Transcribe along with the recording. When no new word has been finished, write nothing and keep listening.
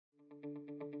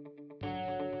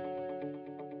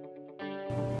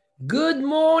Good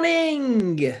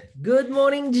morning. Good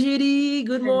morning, Judy.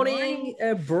 Good morning,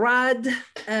 Brad.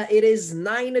 It is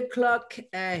 9 o'clock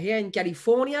here in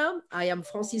California. I am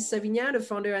Francis Savignan, the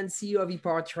founder and CEO of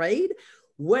ePowerTrade.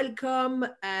 Welcome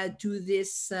to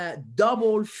this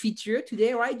double feature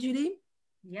today, right, Judy?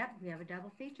 Yep, we have a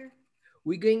double feature.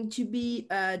 We're going to be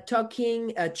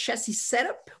talking chassis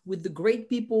setup with the great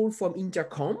people from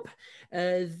Intercomp.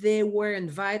 They were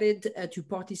invited to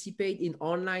participate in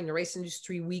Online Race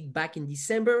Industry Week back in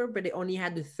December, but they only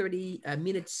had the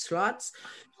 30-minute slots.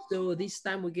 So this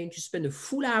time we're going to spend a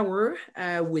full hour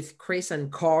with Chris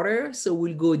and Carter. So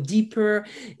we'll go deeper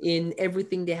in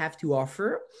everything they have to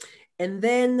offer. And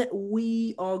then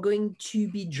we are going to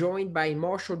be joined by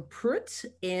Marshall Pruitt.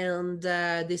 And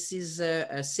this is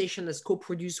a session that's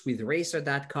co-produced with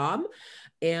Racer.com.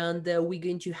 And we're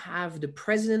going to have the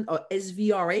president of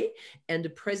SVRA and the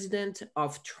president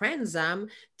of Trans Am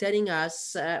telling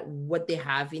us what they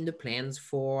have in the plans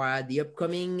for the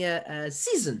upcoming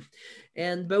season.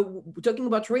 But talking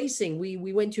about racing,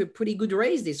 we went to a pretty good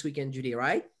race this weekend, Judy,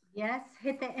 right? Yes,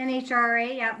 hit the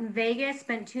NHRA out in Vegas,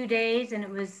 spent 2 days, and it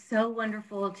was so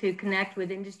wonderful to connect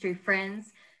with industry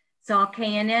friends. Saw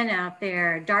K&N out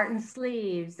there, Darton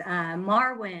Sleeves,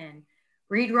 Marwin,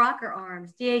 Reed Rocker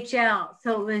Arms, DHL.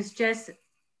 So it was just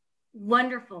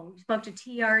wonderful. We spoke to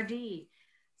TRD.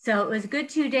 So it was a good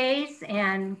 2 days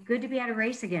and good to be at a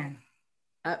race again.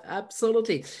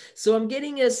 Absolutely. So I'm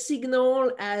getting a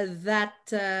signal that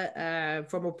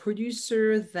from a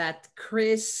producer that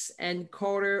Chris and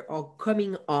Carter are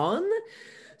coming on.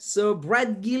 So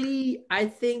Brad Gilly, I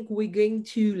think we're going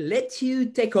to let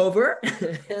you take over.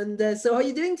 And so how are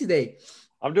you doing today?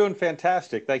 I'm doing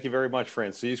fantastic. Thank you very much,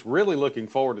 Francis. Really looking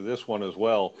forward to this one as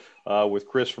well with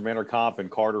Chris from Intercomp and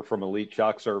Carter from Elite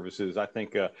Shock Services. I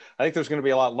think there's going to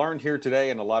be a lot learned here today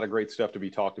and a lot of great stuff to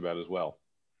be talked about as well.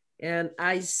 And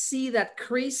I see that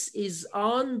Chris is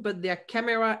on, but their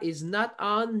camera is not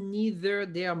on, neither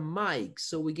their mic.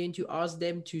 So we're going to ask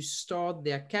them to start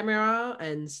their camera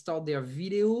and start their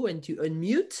video and to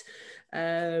unmute.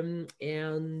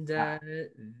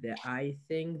 I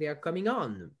think they're coming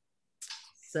on.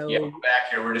 So yeah, we're back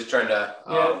here. We're just trying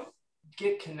to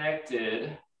get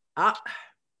connected.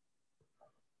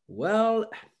 Well,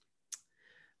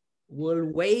 we'll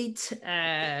wait,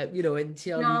 until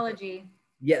technology.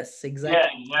 Yes,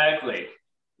 exactly. Yeah, exactly.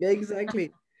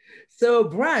 Exactly. So,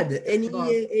 Brad,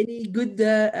 any good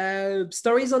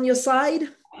stories on your side?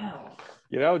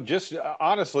 Just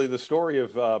honestly, the story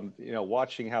of,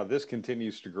 watching how this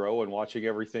continues to grow and watching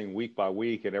everything week by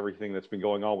week and everything that's been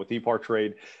going on with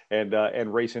ePowerTrade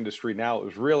and race industry now. It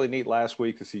was really neat last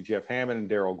week to see Jeff Hammond and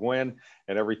Daryl Gwynn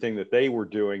and everything that they were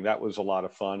doing. That was a lot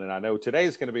of fun. And I know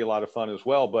today's going to be a lot of fun as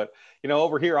well. But,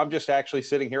 over here, I'm just actually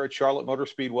sitting here at Charlotte Motor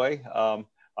Speedway.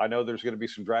 I know there's going to be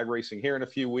some drag racing here in a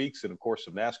few weeks and, of course,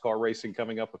 some NASCAR racing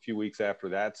coming up a few weeks after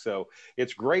that. So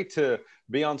it's great to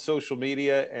be on social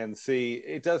media and see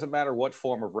it doesn't matter what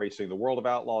form of racing. The World of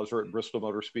Outlaws are at Bristol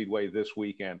Motor Speedway this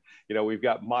weekend. We've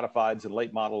got modifieds and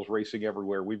late models racing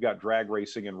everywhere. We've got drag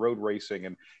racing and road racing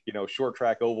and, short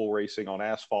track oval racing on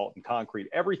asphalt and concrete.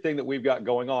 Everything that we've got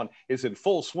going on is in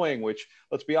full swing, which,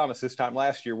 let's be honest, this time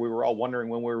last year, we were all wondering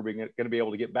when we were going to be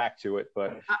able to get back to it.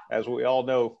 But as we all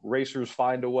know, racers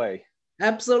find a way.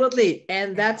 Absolutely.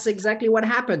 And that's exactly what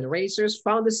happened. Racers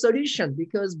found a solution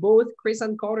because both Chris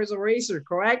and Carter are racers,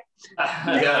 correct?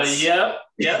 Yes.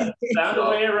 Yep. Found a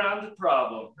way around the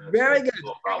problem. Very good.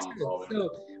 So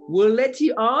we'll let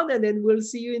you on and then we'll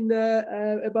see you in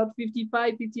about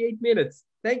 55, 58 minutes.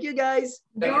 Thank you, guys.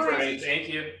 Thank you, Frankie. Thank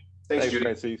you. Thanks, Judy.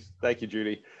 Francis. Thank you,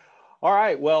 Judy. All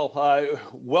right. Well,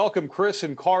 welcome, Chris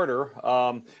and Carter.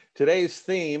 Today's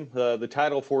theme, the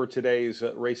title for today's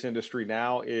Race Industry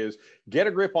Now is Get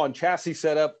a Grip on Chassis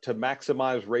Setup to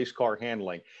Maximize Race Car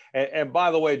Handling. And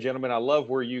by the way, gentlemen, I love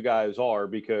where you guys are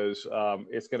because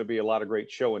it's going to be a lot of great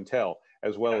show and tell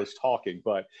as well as talking.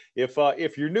 But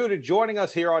if you're new to joining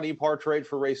us here on ePowerTrade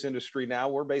for Race Industry Now,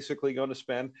 we're basically going to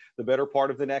spend the better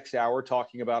part of the next hour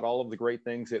talking about all of the great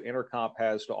things that Intercomp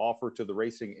has to offer to the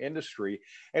racing industry.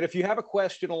 And if you have a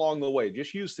question along the way,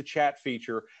 just use the chat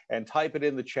feature and type it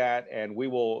in the chat, and we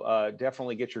will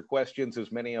definitely get your questions,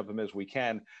 as many of them as we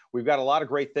can. We've got a lot of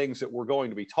great things that we're going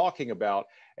to be talking about.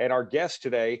 And our guest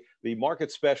today, the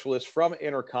market specialist from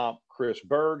Intercomp, Chris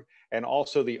Berg, and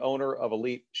also the owner of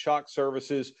Elite Shock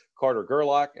Services, Carter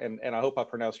Gerlach, and I hope I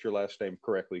pronounced your last name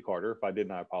correctly, Carter. If I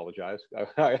didn't, I apologize.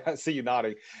 I see you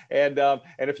nodding. And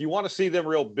if you want to see them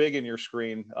real big in your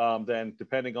screen, then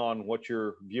depending on what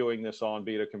you're viewing this on,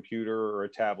 be it a computer or a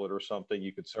tablet or something,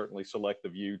 you could certainly select the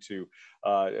view to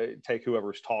take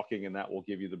whoever's talking, and that will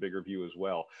give you the bigger view as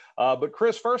well. But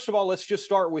Chris, first of all, let's just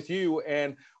start with you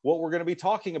and what we're going to be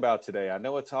talking about today. I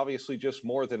know it's obviously just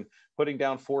more than putting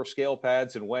down 4 scale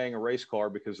pads and weighing a race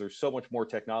car, because there's so much more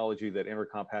technology that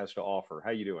Intercomp has to offer.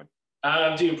 How you doing?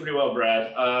 I'm doing pretty well,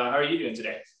 Brad. How are you doing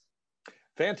today?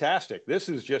 Fantastic. This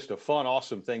is just a fun,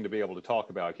 awesome thing to be able to talk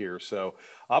about here. So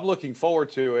I'm looking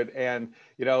forward to it. And,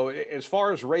 you know, as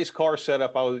far as race car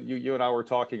setup, you and I were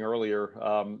talking earlier,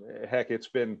 heck, it's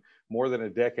been more than a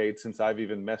decade since I've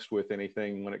even messed with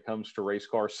anything when it comes to race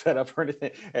car setup or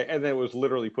anything. And then it was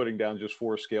literally putting down just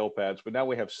 4 scale pads. But now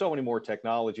we have so many more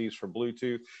technologies, from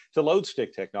Bluetooth to load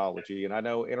stick technology. And I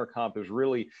know Intercomp has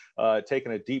really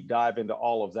taken a deep dive into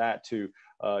all of that to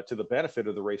the benefit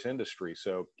of the race industry.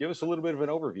 So give us a little bit of an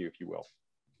overview, if you will.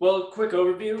 Well, quick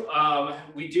overview.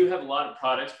 We do have a lot of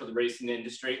products for the racing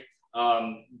industry.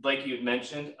 Like you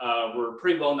mentioned, we're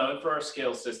pretty well known for our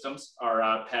scale systems,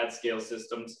 our pad scale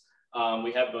systems.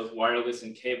 We have both wireless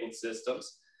and cabled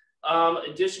systems.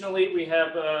 Additionally, we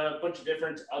have a bunch of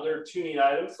different other tuning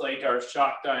items like our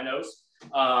shock dynos.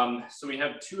 So we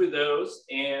have 2 of those,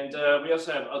 and we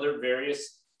also have other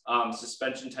various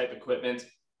suspension type equipment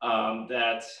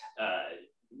that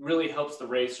really helps the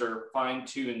racer fine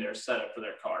tune their setup for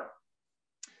their car.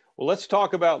 Well, let's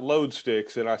talk about load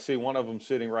sticks, and I see one of them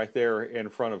sitting right there in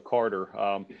front of Carter.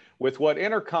 With what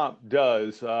Intercomp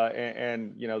does,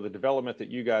 and you know, the development that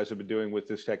you guys have been doing with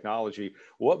this technology,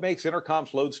 what makes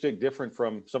Intercomp's load stick different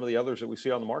from some of the others that we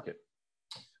see on the market?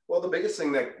 Well, the biggest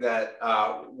thing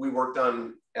that we worked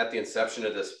on at the inception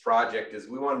of this project is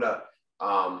we kind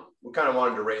of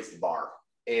wanted to raise the bar.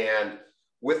 And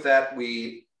with that,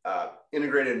 we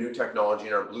integrated a new technology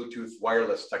in our Bluetooth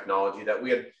wireless technology that we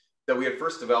had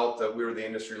first developed, that we were the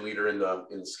industry leader in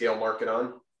the scale market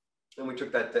on. And we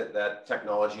took that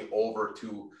technology over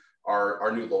to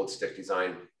our new load stick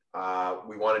design.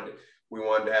 We wanted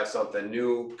to have something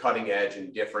new, cutting edge,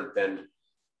 and different than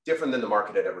the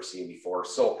market had ever seen before.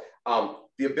 So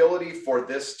the ability for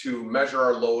this to measure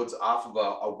our loads off of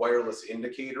a wireless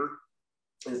indicator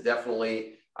is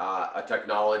definitely a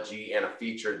technology and a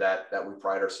feature that we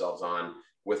pride ourselves on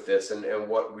with this. And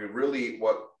what really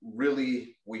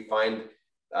we find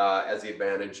as the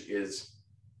advantage is,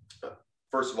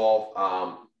 first of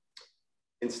all,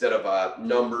 instead of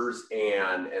numbers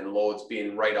and loads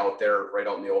being right out there, right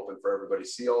out in the open for everybody to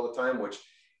see all the time, which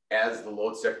as the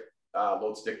load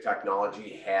stick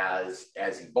technology has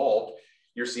evolved,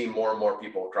 you're seeing more and more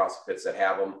people across the pits that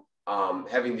have them.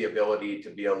 Having the ability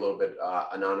to be a little bit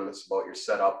anonymous about your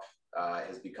setup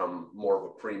has become more of a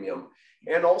premium.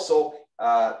 And also,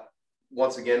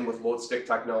 once again, with load stick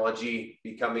technology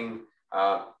becoming,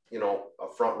 a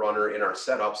front runner in our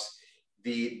setups,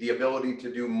 the ability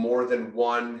to do more than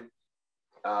one,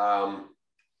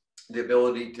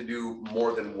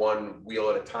 wheel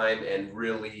at a time and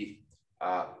really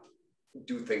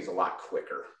do things a lot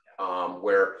quicker.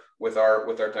 Where with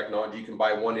our technology, you can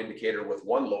buy one indicator with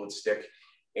one load stick,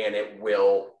 and it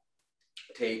will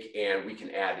take, and we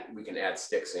can add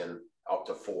sticks in up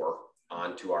to 4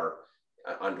 onto our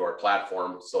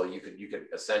platform. So you could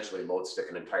essentially load stick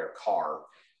an entire car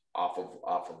off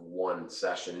of one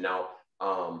session. Now,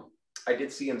 I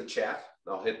did see in the chat,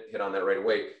 I'll hit on that right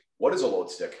away. What is a load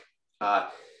stick?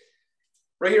 Right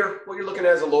here, what you're looking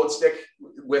at is a load stick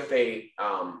with a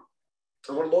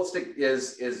what a load stick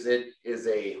is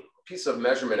a piece of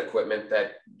measurement equipment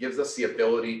that gives us the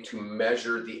ability to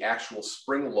measure the actual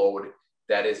spring load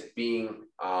that is being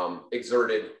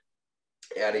exerted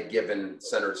at a given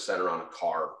center to center on a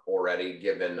car, or at a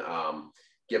given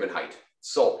height.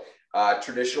 So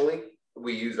traditionally,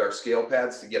 we use our scale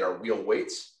pads to get our wheel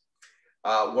weights.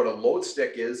 What a load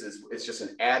stick is it's just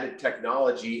an added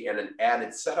technology and an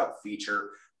added setup feature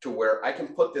to where I can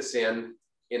put this in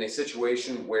a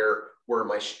situation where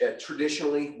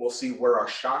traditionally we'll see where our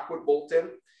shock would bolt in.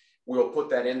 We'll put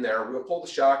that in there. We'll pull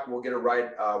the shock. We'll get a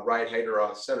ride height or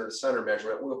a center to center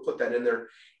measurement. We'll put that in there,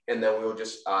 and then we'll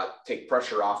just take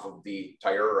pressure off of the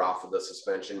tire or off of the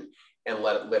suspension and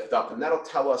let it lift up. And that'll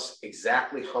tell us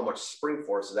exactly how much spring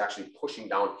force is actually pushing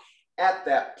down at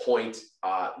that point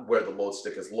where the load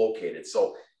stick is located.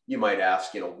 So you might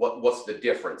ask, what's the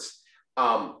difference?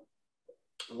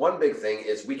 One big thing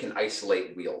is we can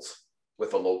isolate wheels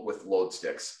with load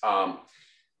sticks.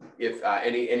 If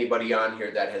anybody on here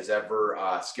that has ever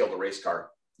scaled a race car,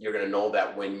 you're going to know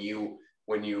that when you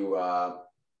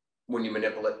when you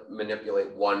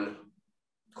manipulate one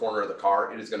corner of the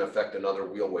car, it is going to affect another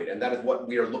wheel weight. And that is what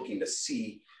we are looking to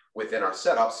see within our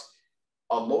setups.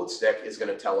 A load stick is going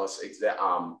to tell us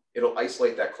it'll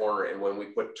isolate that corner. And when we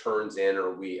put turns in,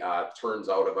 or we turns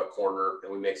out of a corner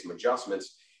and we make some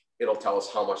adjustments, it'll tell us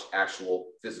how much actual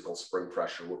physical spring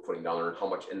pressure we're putting down there, and how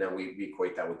much, and then we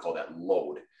equate that, we call that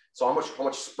load. So how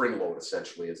much spring load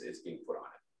essentially is being put on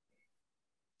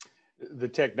it. The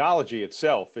technology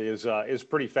itself is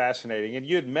pretty fascinating. And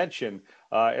you had mentioned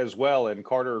as well, and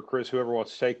Carter or Chris, whoever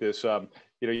wants to take this,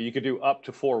 you could do up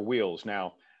to 4 wheels.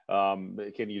 Now,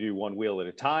 can you do 1 wheel at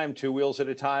a time, 2 wheels at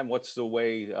a time? What's the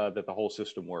way that the whole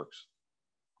system works?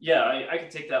 Yeah, I can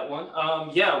take that one.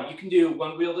 Yeah, you can do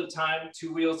 1 wheel at a time,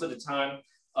 2 wheels at a time.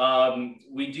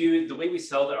 The way we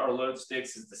sell our load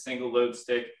sticks is the single load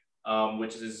stick,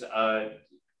 which is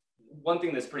one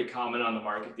thing that's pretty common on the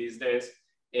market these days.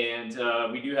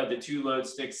 And we do have the 2 load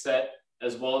stick set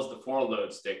as well as the 4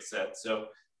 load stick set. So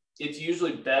it's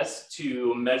usually best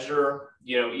to measure,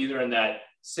 either in that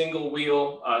single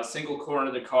wheel, single corner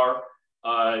of the car,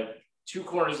 2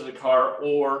 corners of the car,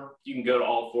 or you can go to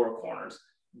all 4 corners.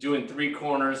 Doing 3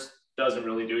 corners doesn't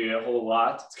really do you a whole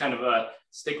lot. It's kind of a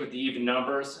stick with the even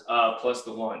numbers plus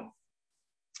the 1.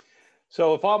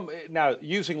 So if I'm now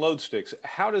using load sticks,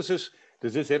 how does this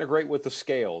integrate with the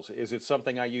scales? Is it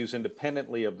something I use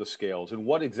independently of the scales? And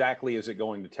what exactly is it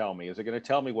going to tell me? Is it going to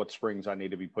tell me what springs I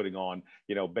need to be putting on,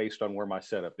 based on where my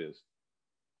setup is?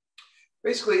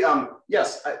 Basically,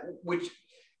 yes,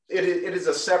 it is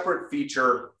a separate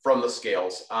feature from the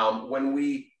scales. When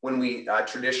we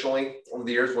traditionally over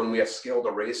the years, when we have scaled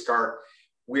a race car,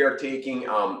 we are taking,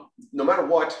 no matter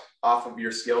what, off of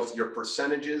your scales, your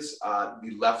percentages,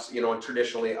 the left, and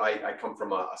traditionally I come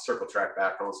from a circle track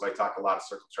background, so I talk a lot of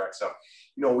circle track stuff.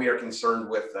 We are concerned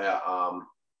with a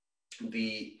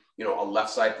left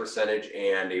side percentage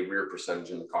and a rear percentage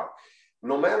in the car.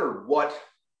 No matter what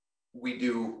we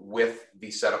do with the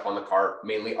setup on the car,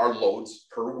 mainly our loads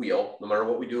per wheel, no matter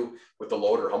what we do with the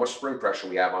load or how much spring pressure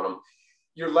we have on them,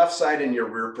 your left side and your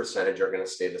rear percentage are going to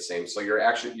stay the same. So your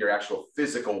actual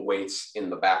physical weights in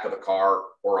the back of the car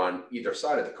or on either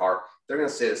side of the car, they're going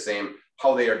to stay the same.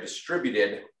 How they are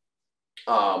distributed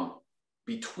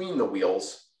between the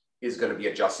wheels is going to be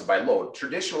adjusted by load.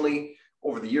 Traditionally,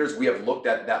 over the years, we have looked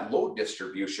at that load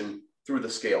distribution through the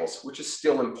scales, which is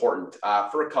still important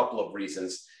for a couple of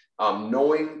reasons.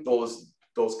 Knowing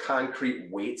those concrete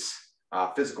weights,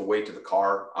 physical weight to the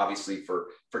car, obviously for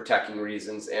teching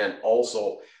reasons and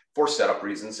also for setup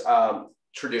reasons,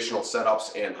 traditional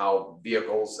setups and how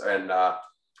vehicles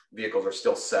are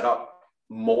still set up.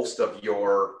 Most of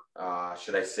your,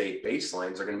 should I say,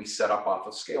 baselines are going to be set up off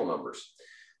of scale numbers.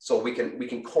 So we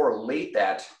can correlate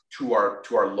that to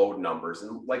our load numbers.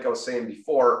 And like I was saying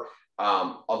before,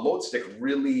 a load stick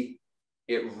really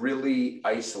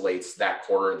isolates that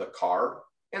corner of the car.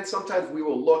 And sometimes we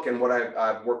will look, and what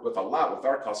I've worked with a lot with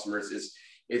our customers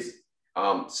is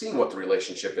seeing what the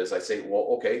relationship is. I say, well,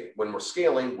 okay, when we're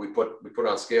scaling, we put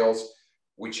on scales,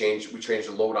 we change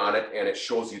the load on it, and it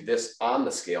shows you this on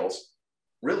the scales.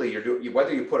 Really,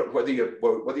 whether you put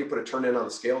a turn in on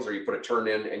the scales or you put a turn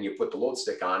in and you put the load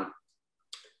stick on,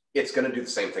 it's going to do the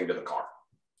same thing to the car.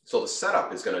 So the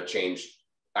setup is going to change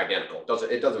identical.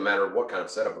 It doesn't matter what kind of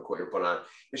setup equipment you put on.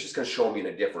 It's just going to show me in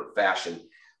a different fashion.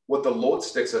 What the load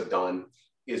sticks have done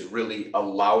is really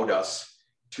allowed us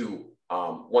to,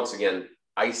 once again,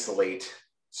 isolate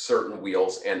certain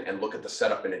wheels and look at the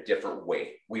setup in a different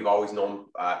way. We've always known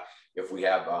if we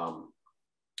have,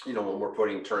 when we're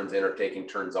putting turns in or taking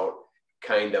turns out,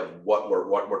 kind of what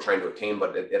we're trying to attain,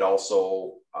 but it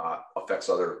also affects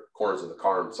other corners of the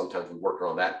car, and sometimes we work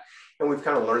around that. And we've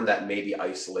kind of learned that maybe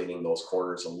isolating those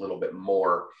corners a little bit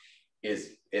more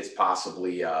is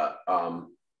possibly,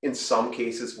 in some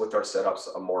cases with our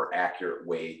setups, a more accurate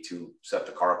way to set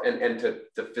the car up and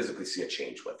to physically see a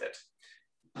change with it.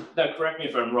 Now, correct me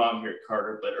if I'm wrong here,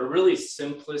 Carter, but a really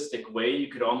simplistic way you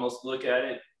could almost look at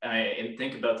it and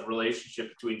think about the relationship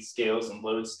between scales and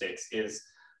load sticks is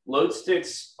load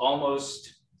sticks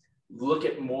almost look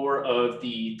at more of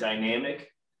the dynamic,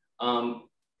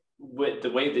 with the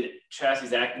way the chassis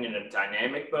is acting in a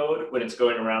dynamic mode when it's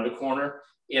going around a corner.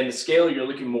 In the scale, you're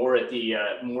looking more at the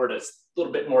a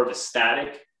little bit more of a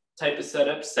static type of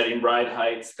setup, setting ride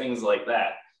heights, things like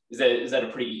that. Is that a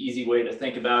pretty easy way to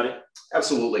think about it?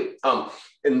 Absolutely.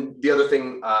 And the other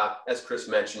thing, as Chris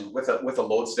mentioned, with a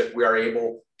load stick, we are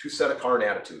able to set a car in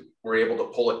attitude. We're able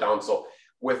to pull it down. So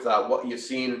with what you've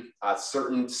seen,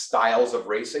 certain styles of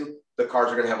racing, the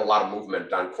cars are going to have a lot of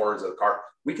movement on corners of the car.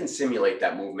 We can simulate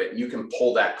that movement. You can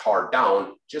pull that car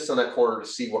down just on that corner to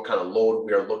see what kind of load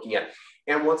we are looking at.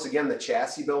 And once again, the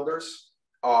chassis builders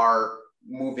are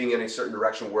moving in a certain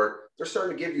direction where they're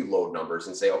starting to give you load numbers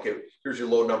and say, okay, here's your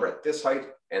load number at this height.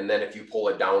 And then if you pull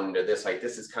it down into this height,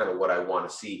 this is kind of what I want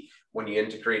to see. When you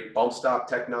integrate bump stop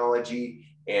technology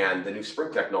and the new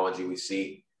spring technology we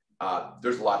see,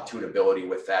 there's a lot of tunability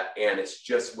with that. And it's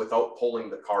just without pulling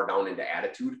the car down into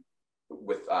attitude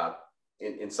with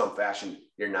in some fashion,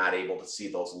 you're not able to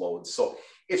see those loads. So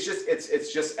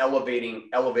it's just elevating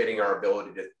our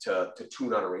ability to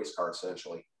tune on a race car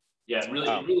essentially. Yeah, it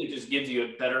really just gives you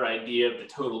a better idea of the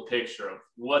total picture of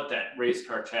what that race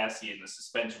car chassis and the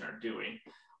suspension are doing.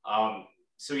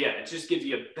 So yeah, it just gives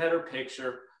you a better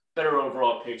picture, better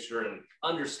overall picture and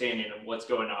understanding of what's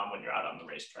going on when you're out on the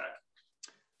racetrack.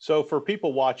 So for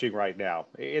people watching right now,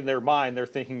 in their mind, they're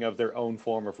thinking of their own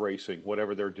form of racing,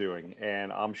 whatever they're doing.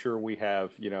 And I'm sure we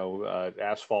have,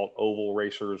 asphalt oval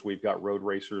racers, we've got road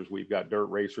racers, we've got dirt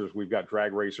racers, we've got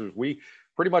drag racers. We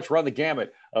pretty much run the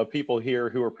gamut of people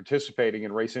here who are participating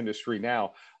in race industry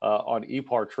now on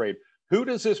ePartrade. Who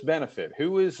does this benefit?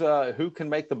 Who can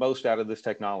make the most out of this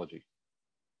technology?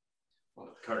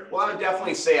 Well, I would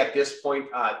definitely say at this point,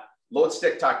 load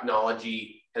stick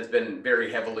technology has been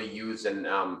very heavily used and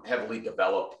heavily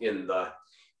developed in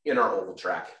our oval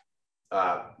track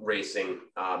racing,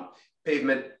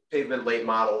 pavement late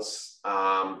models,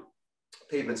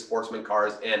 pavement sportsman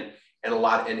cars, and a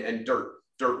lot and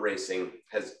dirt racing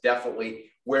has definitely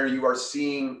where you're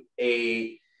seeing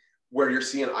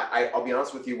I'll be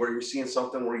honest with you, where you're seeing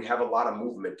something where you have a lot of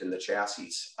movement in the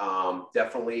chassis.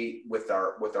 Definitely with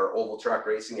our oval track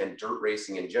racing and dirt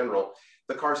racing in general,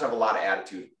 the cars have a lot of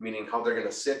attitude, meaning how they're going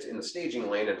to sit in the staging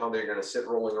lane and how they're going to sit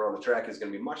rolling around the track is going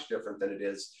to be much different than it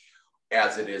is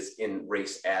in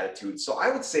race attitude. So I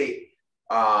would say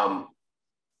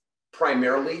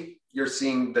primarily you're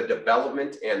seeing the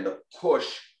development and the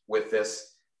push with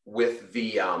this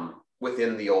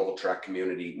within the oval track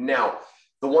community. Now,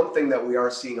 the one thing that we are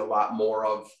seeing a lot more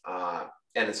of,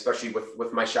 and especially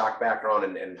with my shock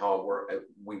background and how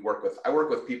I work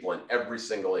with people in every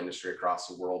single industry across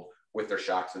the world with their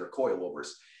shocks and their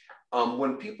coilovers.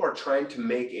 When people are trying to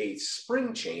make a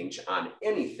spring change on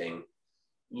anything,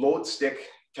 load stick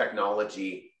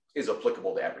technology is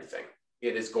applicable to everything.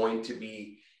 It is going to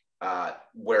be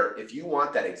where if you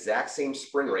want that exact same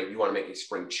spring rate, you want to make a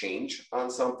spring change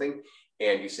on something,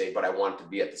 and you say, but I want it to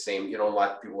be at the same, a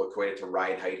lot of people equate it to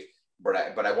ride height, but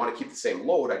I want to keep the same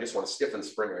load. I just want to stiffen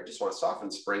spring, or I just want to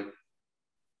soften spring.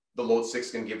 The load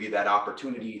sticks can give you that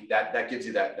opportunity. That gives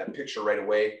you that picture right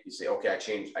away. You say, okay, I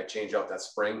change out that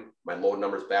spring. My load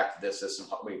number's back to this. This is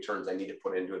how many turns I need to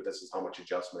put into it. This is how much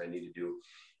adjustment I need to do.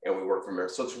 And we work from there.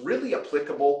 So it's really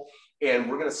applicable. And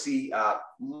we're going to see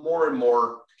more and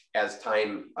more as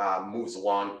time moves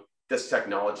along, this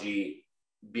technology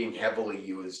being heavily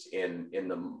used in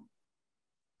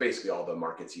basically all the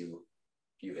markets you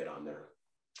hit on there.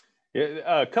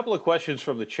 Yeah, a couple of questions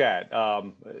from the chat.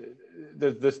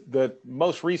 The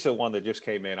most recent one that just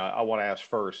came in, I want to ask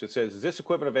first. It says, is this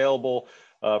equipment available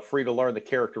free to learn the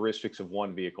characteristics of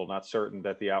one vehicle? Not certain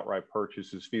that the outright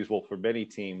purchase is feasible for many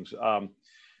teams.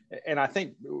 And I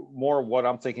think more what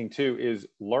I'm thinking too is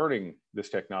learning this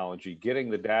technology, getting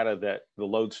the data that the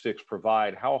load sticks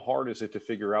provide. How hard is it to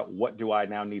figure out what do I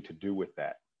now need to do with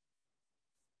that?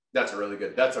 That's a really,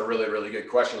 really good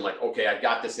question. Like, okay, I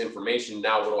got this information.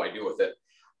 Now what do I do with it?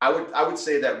 I would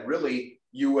say that really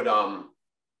you would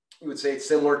say it's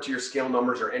similar to your scale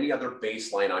numbers or any other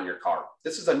baseline on your car.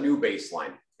 This is a new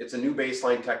baseline. It's a new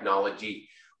baseline technology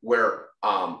where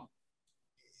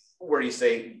you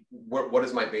say, what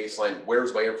is my baseline?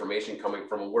 Where's my information coming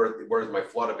from? Where's my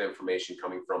flood of information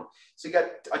coming from? So you got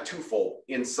a twofold.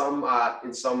 In some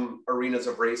arenas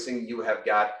of racing, you have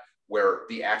got where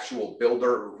the actual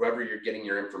builder, whoever you're getting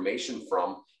your information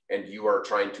from, and you are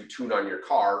trying to tune on your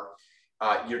car,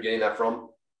 you're getting that from,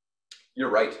 you're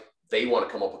right. They want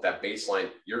to come up with that baseline.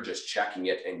 You're just checking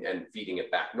it and feeding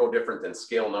it back. No different than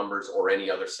scale numbers or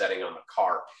any other setting on the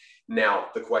car. Now,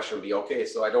 the question would be, okay,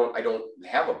 so I don't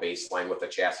have a baseline with a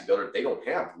chassis builder. They don't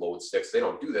have load sticks. They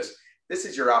don't do this. This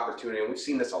is your opportunity. And we've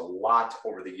seen this a lot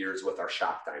over the years with our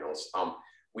shock dynos.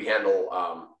 We handle,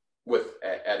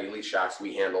 at Elite Shocks,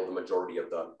 we handle the majority of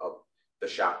the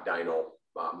shock dyno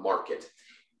market.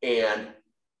 And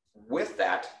with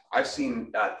that, I've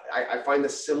seen, I find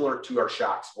this similar to our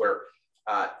shocks where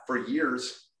for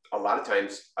years, a lot of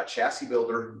times a chassis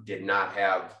builder did not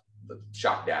have the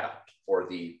shock data for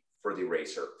the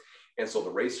racer. And so the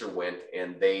racer went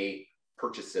and they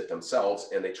purchased it themselves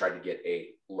and they tried to get a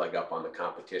leg up on the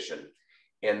competition.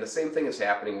 And the same thing is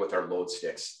happening with our load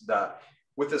sticks.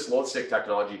 with this load stick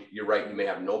technology, you're right, you may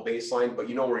have no baseline, but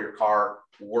you know where your car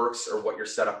works or what your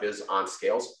setup is on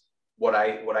scales. What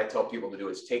I tell people to do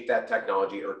is take that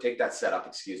technology, or take that setup,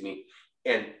 excuse me,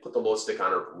 and put the load stick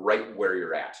on it right where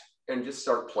you're at, and just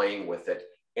start playing with it,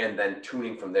 and then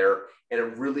tuning from there. And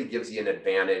it really gives you an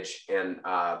advantage and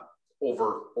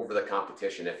over the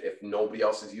competition. If nobody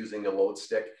else is using a load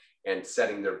stick and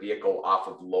setting their vehicle off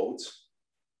of loads,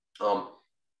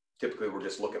 typically we're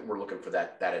looking for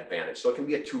that advantage. So it can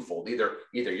be a twofold. Either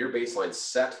your baseline's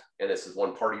set, and this is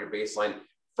one part of your baseline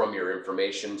from your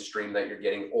information stream that you're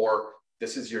getting, or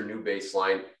this is your new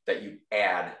baseline that you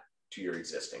add to your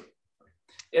existing.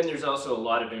 And there's also a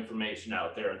lot of information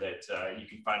out there that you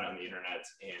can find on the internet.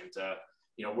 And,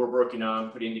 you know, we're working on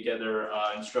putting together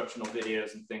instructional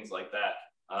videos and things like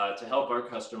that to help our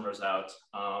customers out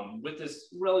with this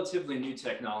relatively new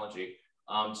technology,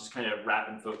 just kind of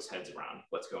wrapping folks' heads around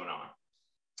what's going on.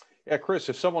 Yeah, Chris,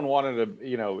 if someone wanted to,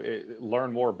 you know,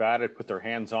 learn more about it, put their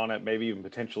hands on it, maybe even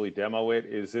potentially demo it,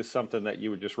 is this something that you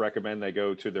would just recommend they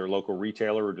go to their local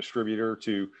retailer or distributor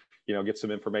to, you know, get some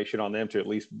information on them to at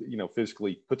least, you know,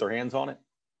 physically put their hands on it?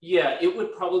 Yeah, it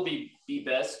would probably be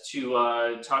best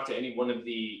to talk to any one of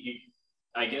the,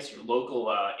 I guess your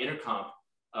local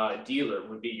Intercomp dealer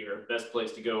would be your best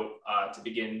place to go to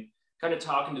begin kind of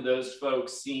talking to those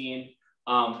folks, seeing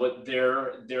what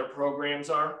their programs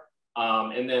are.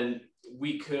 And then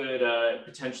we could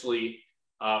potentially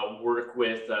work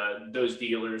with those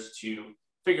dealers to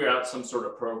figure out some sort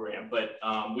of program. But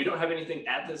we don't have anything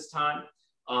at this time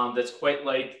that's quite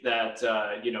like that,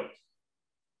 you know,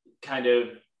 kind of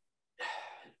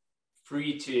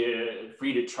free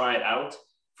to try it out,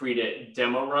 free to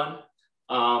demo run.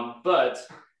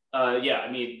 Yeah,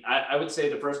 I mean, I would say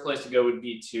the first place to go would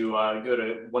be to go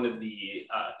to one of the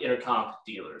Intercomp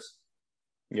dealers.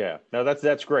 Yeah, no,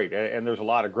 that's great. And there's a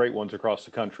lot of great ones across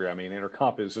the country. I mean,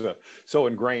 Intercomp is so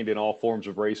ingrained in all forms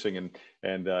of racing, and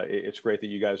it's great that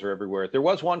you guys are everywhere. There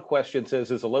was one question,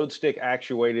 says, is a load stick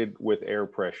actuated with air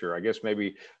pressure? I guess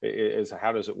maybe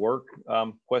how does it work?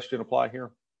 Question apply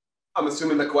here? I'm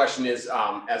assuming the question is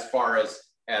as far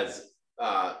as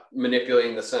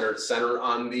manipulating the center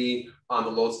on the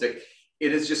load stick.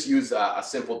 It is just use a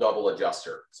simple double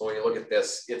adjuster. So when you look at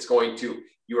this,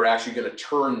 you are actually going to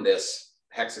turn this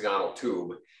hexagonal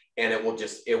tube, and it will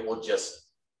just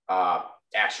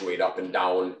actuate up and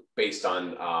down based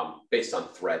on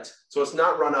threads. So it's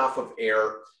not run off of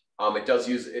air. It does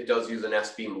use an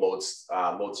S-beam load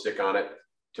stick on it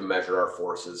to measure our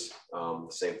forces. The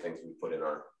same things we put in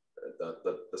our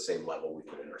the same level we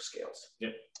put in our scales.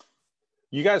 Yep.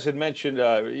 You guys had mentioned,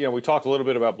 you know, we talked a little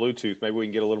bit about Bluetooth. Maybe we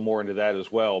can get a little more into that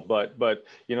as well. But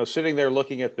you know, sitting there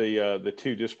looking at the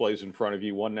two displays in front of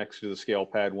you, one next to the scale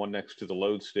pad, one next to the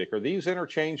load stick, are these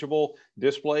interchangeable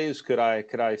displays? Could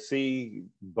I see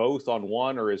both on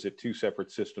one, or is it two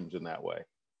separate systems in that way?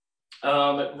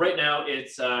 Right now,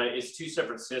 it's two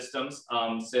separate systems.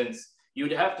 Since you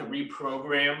would have to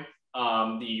reprogram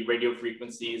the radio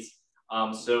frequencies,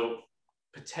 so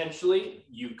potentially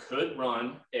you could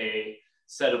run a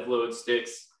set of load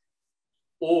sticks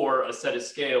or a set of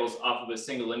scales off of a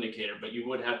single indicator, but you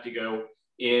would have to go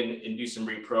in and do some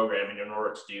reprogramming in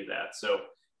order to do that. So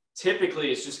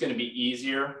typically it's just going to be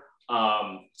easier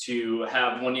to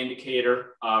have one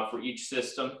indicator for each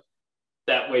system.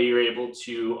 That way you're able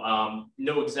to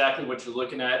know exactly what you're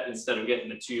looking at instead of getting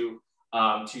the two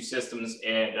systems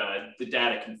and the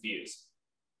data confused.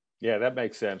 Yeah, that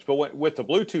makes sense. But with the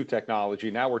Bluetooth technology,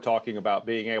 now we're talking about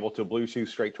being able to Bluetooth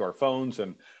straight to our phones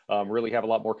and really have a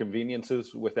lot more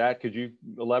conveniences with that. Could you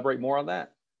elaborate more on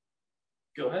that?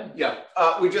 Go ahead. Yeah,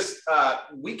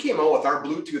 we came out with our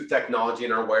Bluetooth technology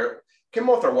and our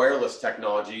wireless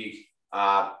technology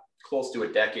close to a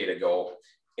decade ago.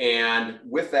 And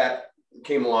with that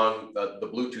came along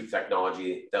the Bluetooth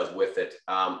technology that was with it.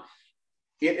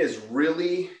 It has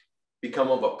really become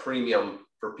of a premium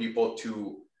for people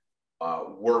to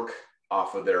work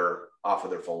off of their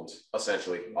phones.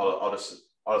 Essentially, I'll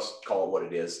just call it what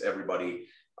it is. Everybody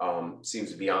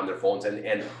seems to be on their phones,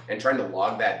 and trying to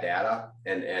log that data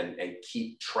and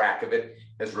keep track of it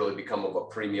has really become of a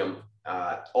premium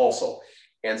also.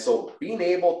 And so being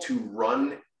able to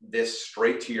run this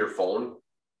straight to your phone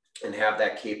and have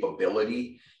that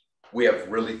capability, we have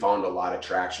really found a lot of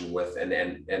traction with,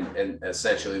 and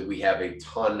essentially we have a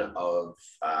ton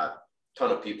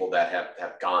of people that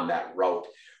have gone that route.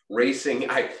 Racing,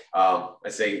 I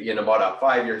say in about a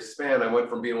 5-year span, I went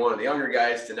from being one of the younger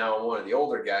guys to now one of the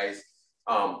older guys.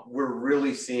 We're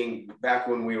really seeing, back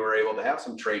when we were able to have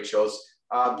some trade shows,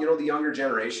 you know, the younger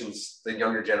generations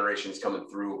coming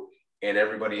through, and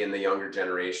everybody in the younger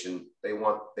generation, they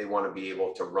want to be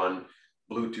able to run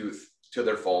Bluetooth to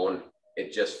their phone.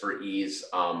 It just for ease.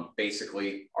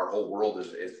 Basically, our whole world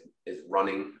is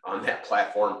running on that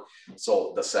platform.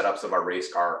 So the setups of our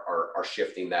race car are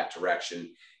shifting that direction.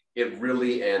 It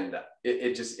really, and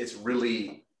it's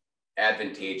really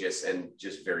advantageous and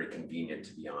just very convenient,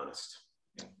 to be honest.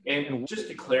 And just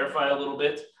to clarify a little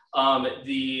bit,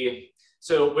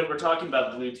 so when we're talking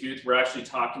about Bluetooth, we're actually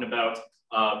talking about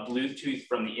Bluetooth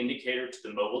from the indicator to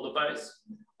the mobile device.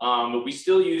 But we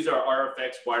still use our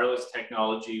RFX wireless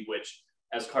technology, which,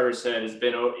 as Carter said,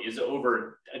 is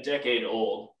over a decade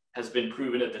old, has been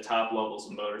proven at the top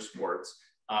levels of motorsports,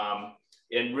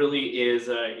 and really is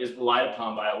relied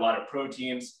upon by a lot of pro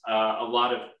teams, a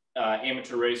lot of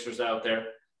amateur racers out there.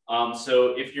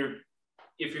 So if you're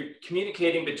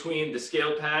communicating between the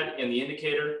scale pad and the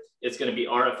indicator, it's going to be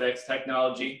RFX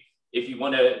technology. If you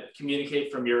want to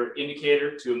communicate from your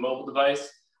indicator to a mobile device,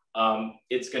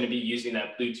 it's going to be using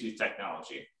that Bluetooth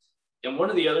technology. And one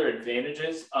of the other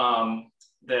advantages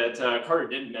that Carter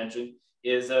didn't mention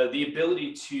is the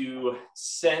ability to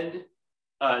send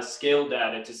scale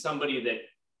data to somebody that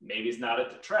maybe is not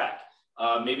at the track.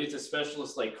 Maybe it's a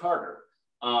specialist like Carter.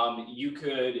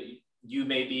 You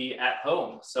may be at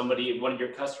home. One of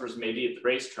your customers may be at the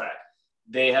racetrack.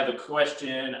 They have a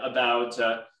question about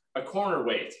a corner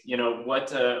weight.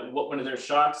 What one of their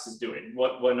shocks is doing.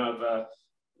 What one of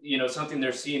something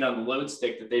they're seeing on the load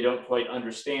stick that they don't quite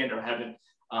understand or haven't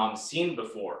seen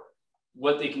before.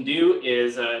 What they can do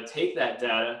is take that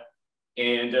data,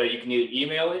 and you can either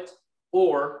email it,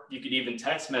 or you could even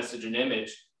text message an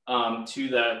image to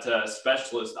that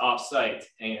specialist off-site,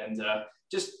 and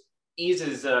just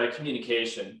eases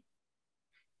communication.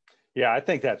 Yeah, I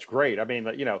think that's great. I mean,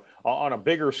 on a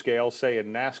bigger scale, say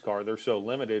in NASCAR, they're so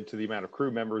limited to the amount of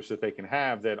crew members that they can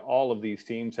have that all of these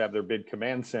teams have their big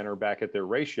command center back at their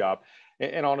race shop.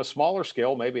 And on a smaller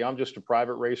scale, maybe I'm just a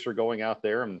private racer going out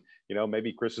there, and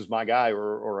maybe Chris is my guy,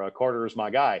 or Carter is my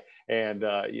guy, and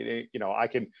I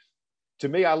can. To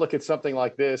me, I look at something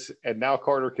like this, and now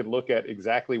Carter can look at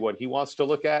exactly what he wants to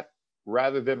look at,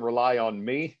 rather than rely on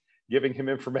me giving him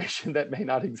information that may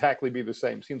not exactly be the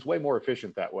same. Seems way more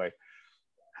efficient that way.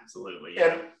 Absolutely.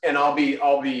 Yeah. And I'll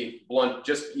be blunt.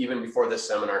 Just even before this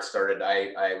seminar started,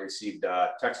 I received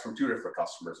a text from two different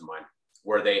customers of mine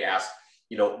where they asked,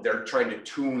 they're trying to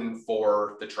tune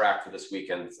for the track for this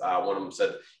weekend. One of them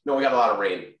said, we got a lot of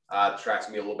rain. The track's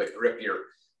gonna be a little bit grippier.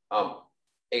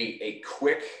 A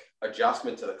quick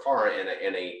adjustment to the car and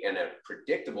a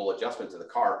predictable adjustment to the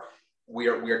car. We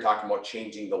are talking about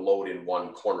changing the load in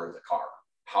one corner of the car.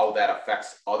 How that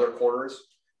affects other corners,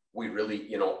 we really,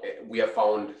 we have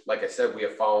found, like I said, we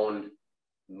have found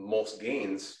most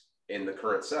gains in the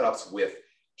current setups with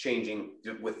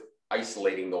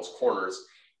isolating those corners.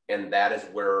 And that is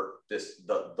where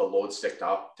the load stick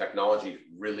technology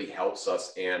really helps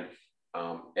us. And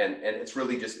it's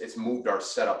really it's moved our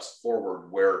setups forward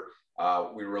where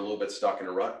we were a little bit stuck in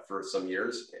a rut for some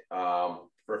years.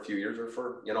 For a few years, or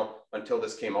for until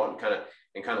this came out, and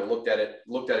kind of looked at it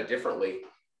differently,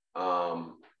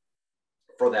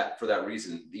 for that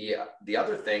reason. The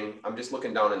other thing, I'm just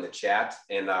looking down in the chat,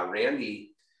 and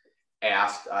Randy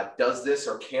asked, does this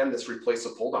or can this replace a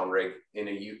pull down rig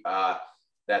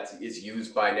that is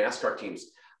used by NASCAR teams?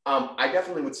 I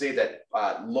definitely would say that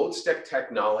load stick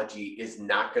technology is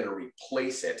not going to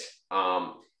replace it.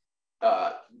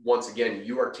 Once again,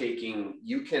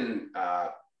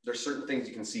 there's certain things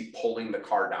you can see pulling the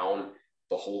car down,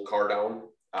 the whole car down,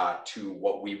 to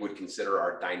what we would consider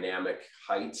our dynamic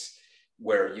heights,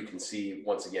 where you can see,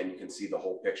 once again, you can see the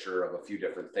whole picture of a few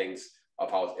different things of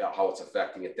how it's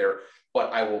affecting it there.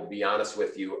 But I will be honest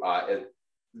with you,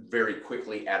 very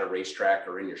quickly at a racetrack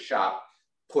or in your shop,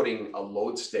 putting a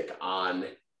load stick on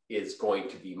is going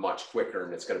to be much quicker,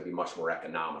 and it's going to be much more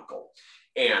economical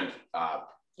and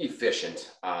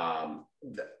efficient.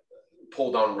 The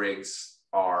pull down rigs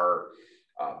are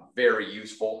very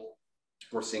useful.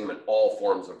 We're seeing them in all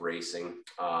forms of racing.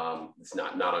 It's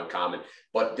not uncommon,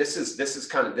 but this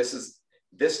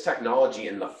technology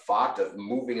and the thought of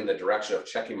moving in the direction of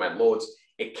checking my loads,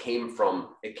 it came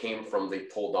from the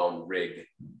pull down rig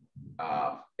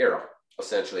era,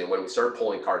 essentially. And when we started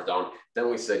pulling cars down,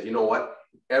 then we said, you know what,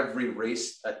 every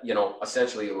race,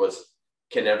 essentially it was,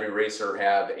 can every racer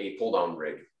have a pull down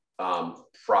rig?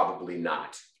 Probably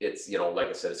not. It's, like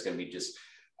I said, it's going to be just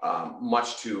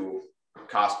much too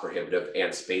cost prohibitive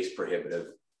and space prohibitive,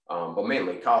 but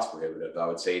mainly cost prohibitive, I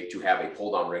would say, to have a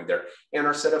pull down rig there. And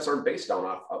our setups aren't based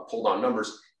on pull down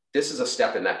numbers. This is a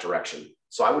step in that direction.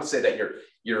 So I would say that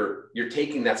you're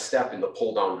taking that step in the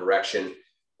pull down direction,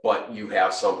 but you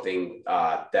have something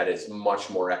that is much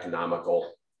more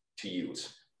economical to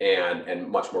use. and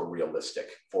much more realistic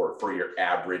for your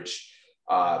average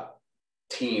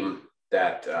team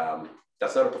that's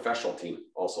not a professional team.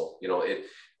 Also,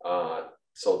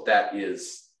 so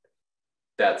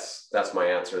that's my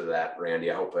answer to that, Randy.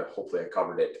 Hopefully I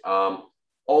covered it.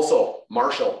 Also,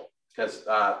 Marshall has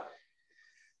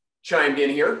chimed in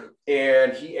here,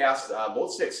 and he asked,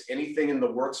 load sticks, anything in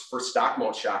the works for stock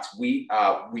mount shocks? We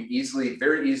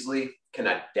very easily can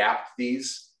adapt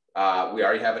these. We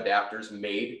already have adapters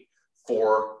made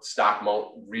for stock mount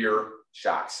rear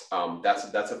shocks.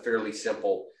 That's a fairly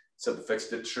simple fix.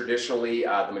 Traditionally,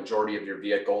 the majority of your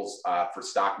vehicles for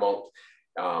stock mount,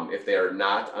 if they are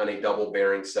not on a double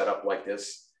bearing setup like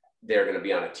this, they're going to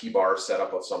be on a T-bar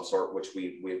setup of some sort, which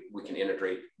we can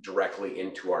integrate directly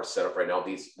into our setup right now.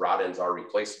 These rod ends are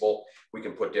replaceable. We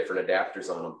can put different adapters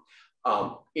on them.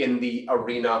 In the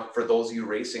arena, for those of you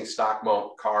racing stock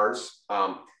mount cars,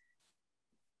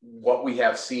 what we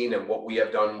have seen and what we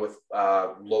have done with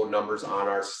load numbers on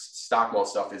our stock mount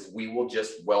stuff is we will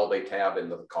just weld a tab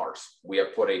into the cars. We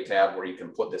have put a tab where you can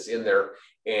put this in there,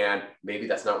 and maybe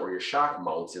that's not where your shock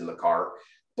mounts in the car,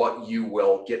 but you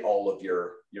will get all of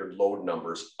your load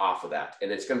numbers off of that. And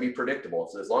it's going to be predictable.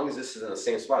 So as long as this is in the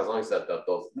same spot, as long as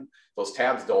those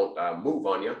tabs don't move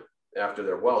on you after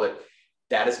they're welded,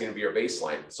 that is going to be your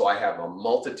baseline. So I have a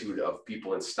multitude of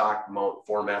people in stock mount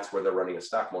formats where they're running a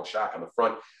stock mount shock on the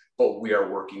front, but we are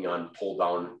working on pull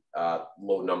down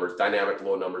load numbers, dynamic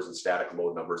load numbers and static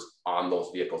load numbers on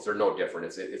those vehicles. They're no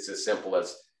different. It's as simple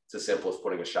as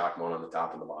putting a shock mount on the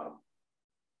top and the bottom.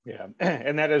 Yeah,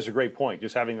 and that is a great point,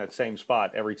 just having that same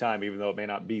spot every time, even though it may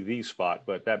not be the spot,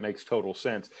 but that makes total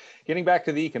sense. Getting back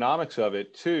to the economics of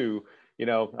it too,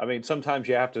 I mean, sometimes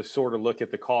you have to sort of look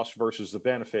at the cost versus the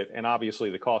benefit, and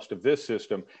obviously the cost of this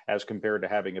system as compared to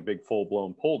having a big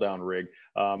full-blown pull-down rig.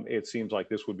 It seems like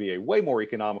this would be a way more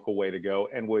economical way to go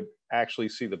and would actually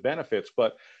see the benefits.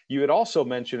 But you had also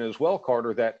mentioned as well,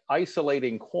 Carter, that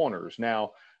isolating corners.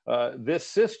 Now, this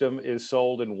system is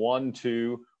sold in 1,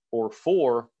 2, or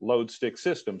 4 load stick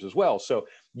systems as well. So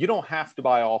you don't have to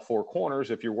buy all 4 corners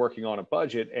if you're working on a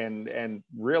budget. And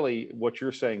really what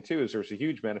you're saying too, is there's a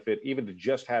huge benefit even to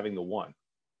just having the one.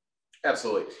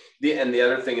 Absolutely. And the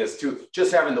other thing is too,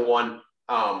 just having the one,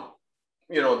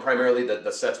 primarily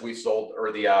the sets we sold,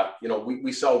 or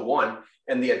we sell one.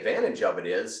 And the advantage of it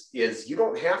is you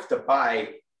don't have to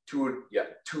buy 2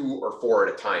 or 4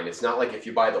 at a time. It's not like if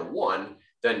you buy the one,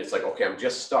 then it's like, okay, I'm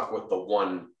just stuck with the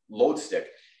one load stick.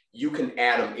 You can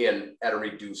add them in at a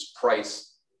reduced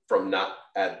price from not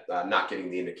getting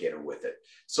the indicator with it.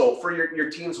 So for your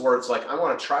teams where it's like, I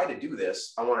want to try to do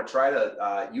this, I want to try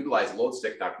to utilize load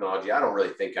stick technology. I don't really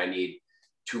think I need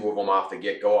 2 of them off the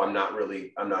get-go. I'm not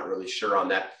really sure on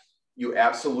that. You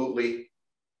absolutely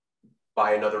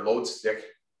buy another load stick,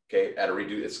 okay, at a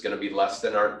reduced. It's going to be less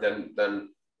than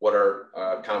what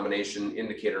our combination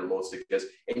indicator and load stick is,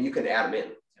 and you can add them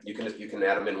in. You can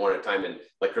add them in one at a time, and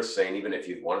like Chris was saying, even if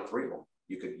you wanted 3 of them,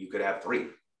 you could have 3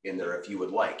 in there if you would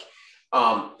like.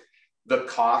 The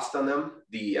cost on them,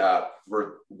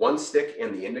 for one stick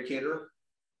and the indicator,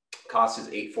 cost is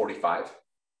 $845,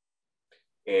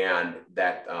 and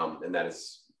that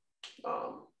is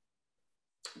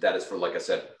for, like I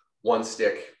said, one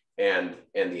stick and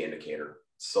the indicator.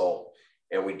 So,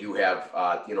 and we do have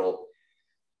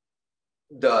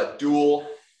the dual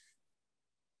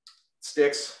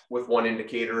sticks with one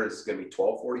indicator is going to be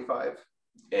 $1245,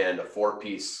 and a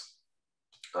 4-piece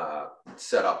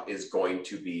setup is going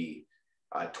to be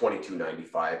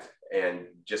 $2295. And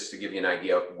just to give you an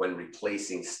idea, when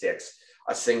replacing sticks,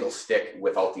 a single stick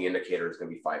without the indicator is going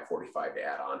to be $545 to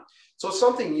add on. So it's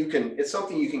something you can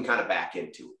kind of back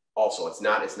into. Also, it's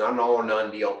not an all or none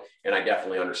deal, and I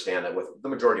definitely understand that with the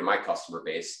majority of my customer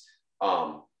base,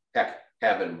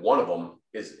 having one of them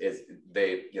is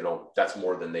that's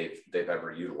more than they've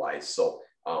ever utilized. So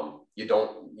you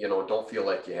don't feel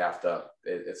like you have to.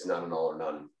 It's not an all or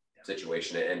none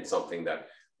situation, and something that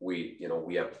we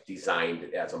have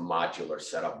designed as a modular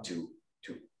setup to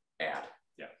add.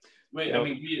 Yeah, I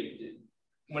mean,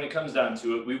 when it comes down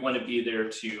to it, we want to be there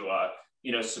to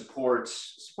support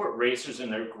racers in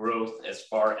their growth as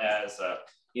far as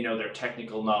their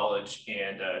technical knowledge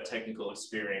and technical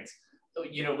experience.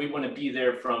 We want to be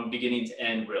there from beginning to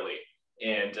end, really.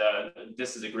 And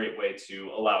this is a great way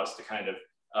to allow us to kind of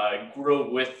grow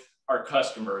with our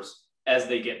customers as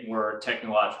they get more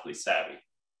technologically savvy.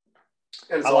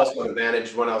 And it's also an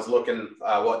advantage when I was looking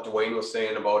what Dwayne was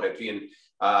saying about it being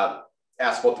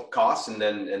asked about the costs, and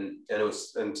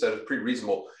it said it's pretty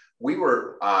reasonable. We've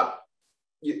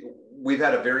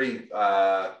had a very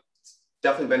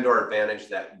definitely been to our advantage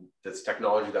that this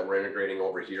technology that we're integrating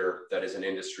over here that is an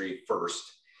industry first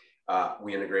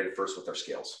we integrated first with our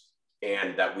scales,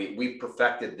 and that we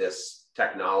perfected this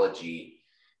technology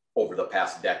over the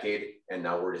past decade, and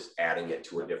now we're just adding it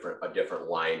to a different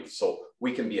line, so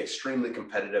we can be extremely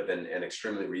competitive and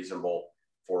extremely reasonable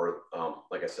for,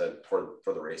 like I said, for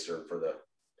the racer, for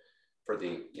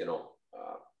the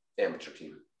amateur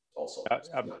team also.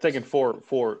 I'm thinking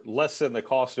for less than the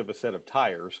cost of a set of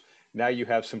tires, now you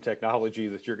have some technology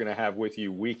that you're going to have with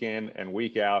you week in and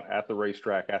week out at the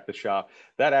racetrack, at the shop.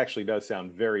 That actually does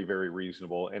sound very, very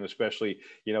reasonable. And especially,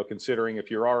 considering if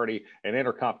you're already an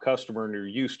Intercomp customer and you're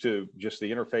used to just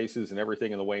the interfaces and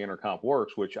everything and the way Intercomp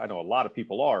works, which I know a lot of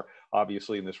people are,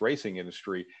 obviously, in this racing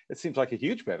industry, it seems like a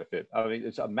huge benefit. I mean,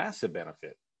 it's a massive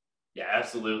benefit. Yeah,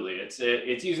 absolutely. It's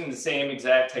using the same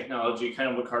exact technology, kind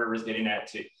of what Carter was getting at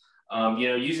too.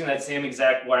 Using that same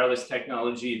exact wireless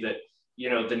technology that,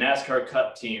 the NASCAR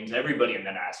Cup teams, everybody in the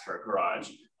NASCAR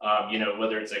garage,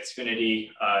 whether it's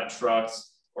Xfinity,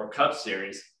 trucks, or Cup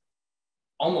Series,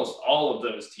 almost all of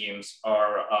those teams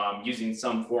are using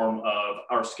some form of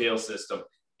our scale system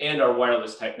and our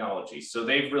wireless technology. So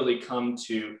they've really come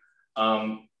to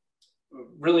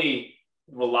really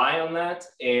rely on that.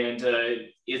 And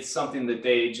it's something that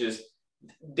they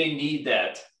need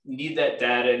that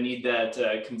data, need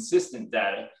that consistent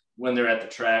data when they're at the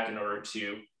track in order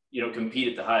to, compete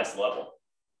at the highest level.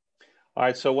 All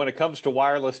right. So when it comes to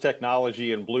wireless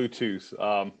technology and Bluetooth,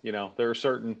 there are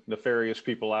certain nefarious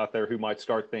people out there who might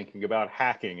start thinking about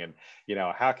hacking and,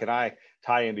 how can I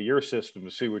tie into your system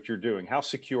to see what you're doing? How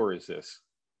secure is this?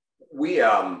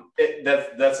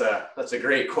 That's a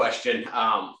great question.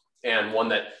 And one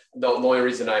that the only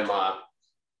reason I'm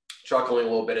chuckling a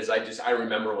little bit is I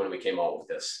remember when we came out with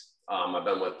this. I've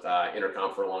been with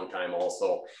Intercomp for a long time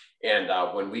also. And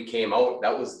when we came out,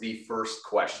 that was the first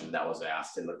question that was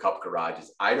asked in the Cup garage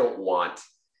is, I don't want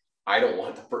as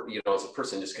a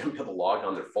person just going to be able to log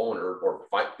on their phone or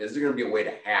find, is there going to be a way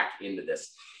to hack into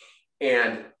this?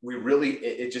 And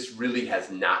it just really has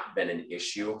not been an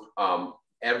issue.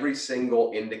 Every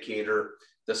single indicator,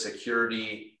 the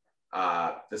security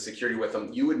with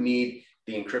them, you would need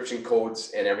the encryption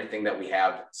codes and everything that we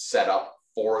have set up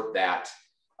for that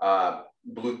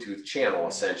Bluetooth channel.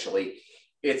 Essentially,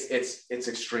 it's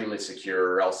extremely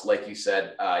secure, or else, like you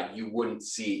said, you wouldn't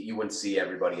see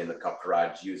everybody in the Cup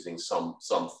garage using some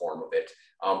form of it.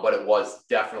 But it was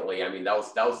definitely, that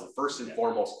was the first and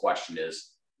foremost question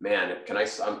is, man,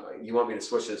 you want me to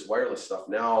switch to this wireless stuff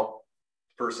now?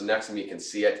 The person next to me can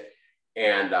see it.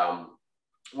 And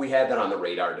we had that on the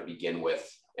radar to begin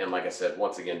with. And like I said,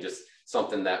 once again, just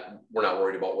something that we're not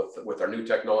worried about with our new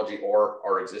technology or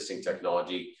our existing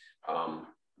technology,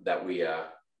 that we,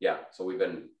 so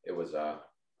that was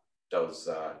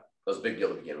a big deal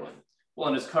to begin with. Well,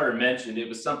 and as Carter mentioned, it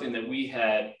was something that we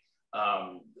had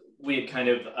kind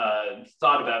of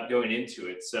thought about going into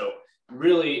it. So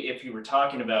really, if you were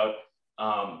talking about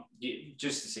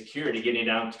just the security, getting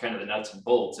down to kind of the nuts and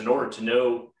bolts, in order to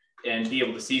know and be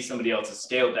able to see somebody else's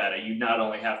scale data, you not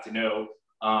only have to know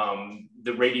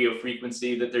the radio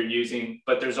frequency that they're using,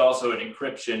 but there's also an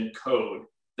encryption code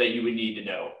that you would need to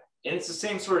know. And it's the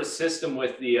same sort of system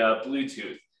with the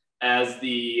Bluetooth. As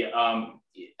the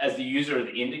user of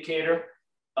the indicator,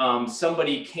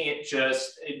 somebody can't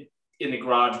just in the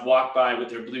garage walk by with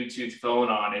their Bluetooth phone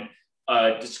on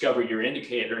and discover your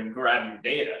indicator and grab your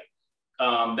data.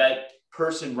 That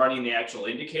person running the actual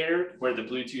indicator, where the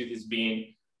Bluetooth is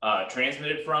being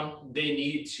transmitted from, they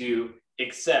need to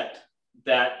accept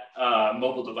that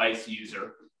mobile device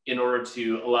user in order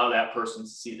to allow that person to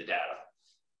see the data.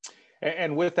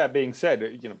 And with that being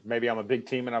said, maybe I'm a big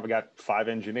team and I've got 5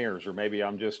 engineers, or maybe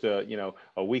I'm just a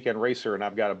weekend racer and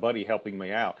I've got a buddy helping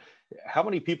me out. How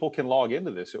many people can log into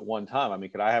this at one time?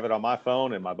 Could I have it on my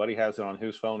phone and my buddy has it on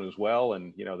his phone as well?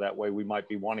 And, that way we might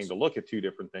be wanting to look at 2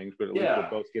 different things, but at least we're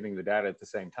both getting the data at the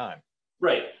same time.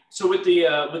 Right. So with the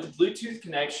Bluetooth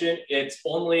connection, it's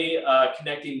only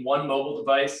connecting one mobile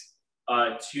device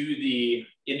to the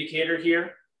indicator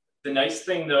here. The nice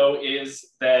thing, though,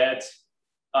 is that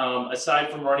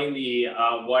aside from running the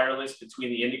wireless between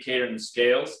the indicator and the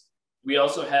scales, we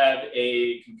also have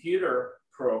a computer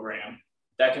program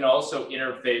that can also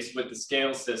interface with the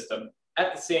scale system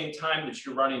at the same time that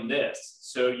you're running this.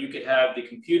 So you could have the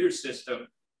computer system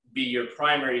be your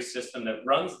primary system that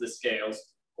runs the scales,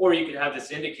 or you could have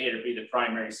this indicator be the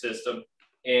primary system.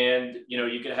 And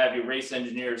you could have your race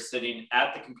engineers sitting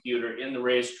at the computer in the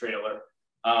race trailer,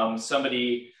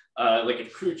 somebody like a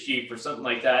crew chief or something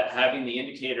like that, having the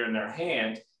indicator in their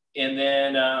hand, and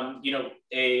then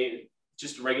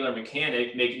just a regular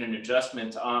mechanic making an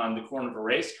adjustment on the corner of a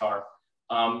race car,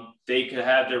 they could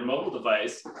have their mobile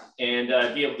device and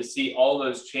be able to see all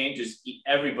those changes,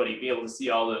 everybody be able to see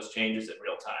all those changes in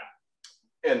real time.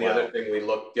 And the other thing we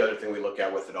look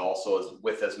at with it also is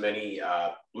with as many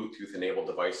Bluetooth enabled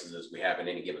devices as we have in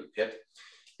any given pit,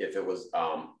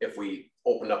 if we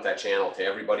opened up that channel to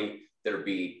everybody, there'd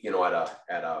be, you know, at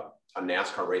a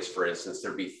NASCAR race, for instance,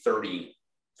 there'd be 30,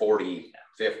 40,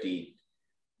 50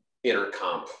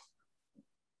 intercomp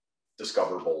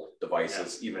discoverable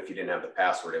devices. Even if you didn't have the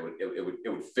password, it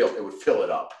would fill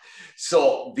it up.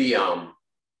 So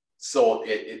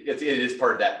it is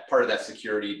part of that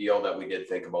security deal that we did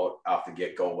think about off the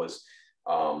get-go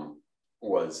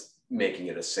was making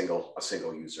it a single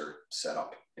user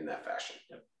setup in that fashion.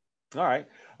 Yep. All right.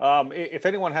 If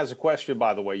anyone has a question,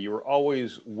 by the way, you're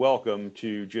always welcome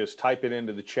to just type it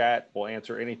into the chat. We'll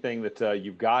answer anything that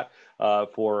you've got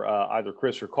for either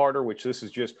Chris or Carter, which this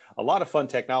is just a lot of fun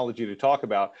technology to talk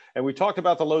about. And we talked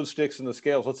about the load sticks and the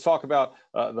scales. Let's talk about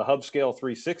the Hub Scale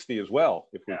 360 as well,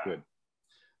 if we could.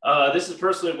 This is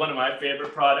personally one of my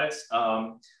favorite products.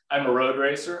 I'm a road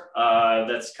racer.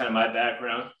 That's kind of my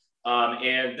background.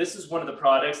 And this is one of the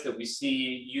products that we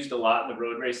see used a lot in the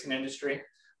road racing industry.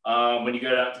 When you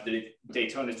go out to the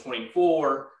Daytona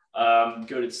 24,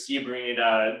 go to Sebring,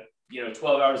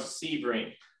 12 hours of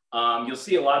Sebring, you'll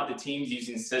see a lot of the teams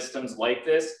using systems like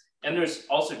this. And there's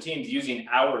also teams using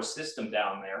our system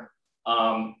down there.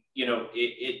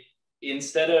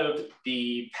 Instead of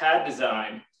the pad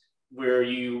design where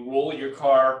you roll your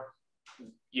car,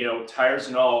 tires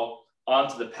and all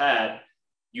onto the pad,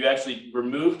 you actually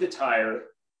remove the tire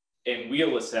and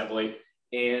wheel assembly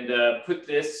and put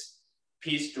this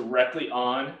piece directly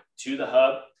on to the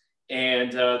hub.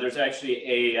 And there's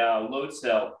actually a load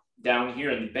cell down here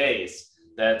in the base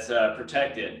that's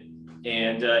protected.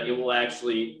 And it will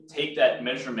actually take that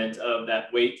measurement of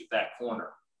that weight at that corner.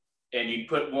 And you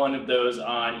put one of those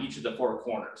on each of the 4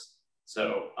 corners.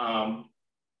 So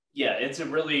it's a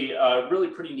really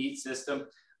pretty neat system.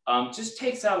 Just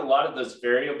takes out a lot of those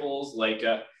variables like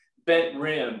bent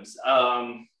rims,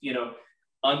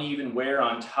 uneven wear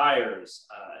on tires,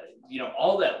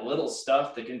 all that little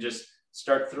stuff that can just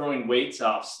start throwing weights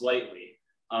off slightly.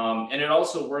 And it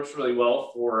also works really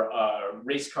well for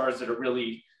race cars that are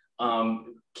really,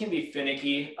 can be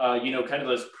finicky, kind of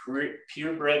those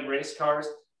purebred race cars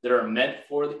that are meant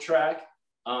for the track.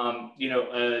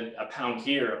 A pound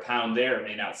here, a pound there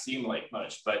may not seem like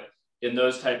much, but in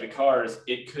those type of cars,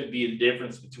 it could be the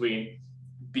difference between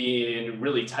being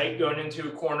really tight going into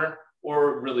a corner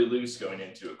or really loose going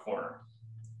into a corner.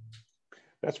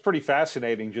 That's pretty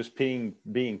fascinating, just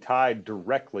being tied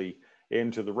directly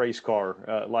into the race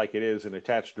car like it is and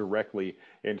attached directly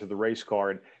into the race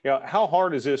car. And how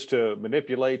hard is this to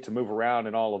manipulate, to move around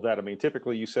and all of that? I mean,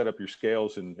 typically you set up your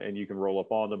scales and you can roll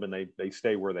up on them and they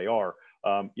stay where they are.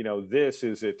 Does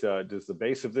the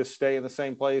base of this stay in the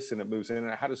same place and it moves in?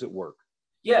 And how does it work?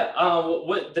 Yeah,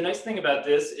 what the nice thing about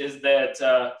this is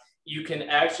that you can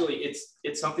actually,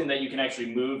 it's something that you can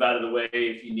actually move out of the way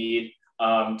if you need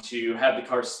to have the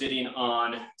car sitting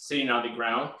on the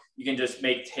ground. You can just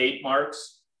make tape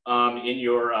marks in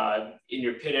your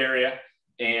pit area,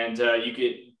 and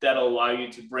that'll allow you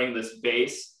to bring this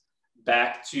base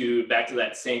back to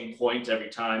that same point every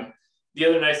time. The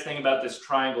other nice thing about this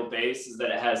triangle base is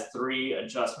that it has 3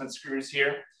 adjustment screws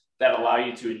here that allow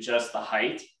you to adjust the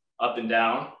height up and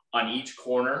down on each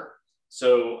corner.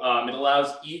 So it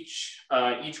allows each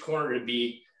corner to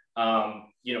be,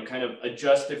 kind of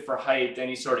adjusted for height,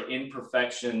 any sort of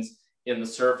imperfections in the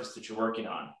surface that you're working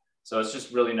on. So it's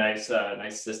just really nice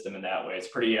system in that way. It's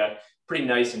pretty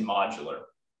nice and modular.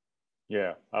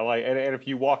 Yeah, I like, and if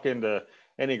you walk into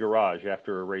any garage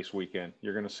after a race weekend,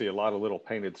 you're going to see a lot of little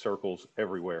painted circles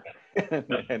everywhere.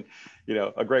 and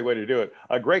a great way to do it.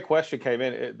 A great question came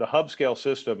in. The hub scale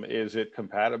system, is it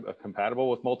compatible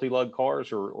with multi-lug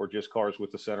cars or just cars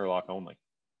with the center lock only?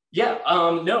 Yeah,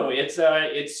 no,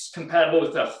 it's compatible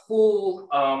with a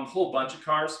whole bunch of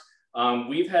cars.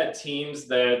 We've had teams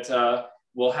that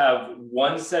will have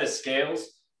one set of scales.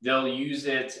 They'll use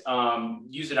it on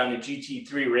a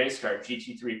GT3 race car,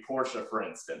 GT3 Porsche, for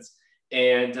instance.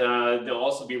 And they'll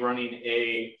also be running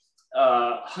a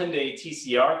Hyundai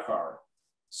TCR car.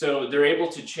 So they're able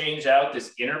to change out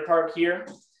this inner part here.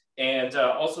 And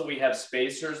also we have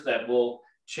spacers that will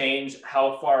change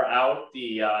how far out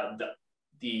the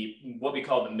what we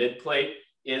call the mid plate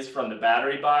is from the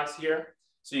battery box here.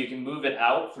 So you can move it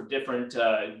out for different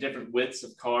widths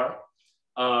of car.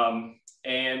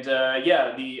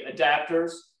 The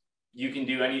adapters, you can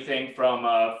do anything from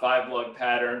a 5-lug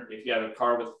pattern. If you have a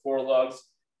car with 4 lugs,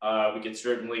 we could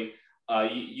certainly,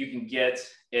 you can get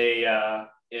a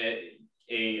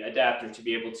a adapter to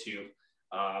be able to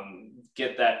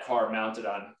get that car mounted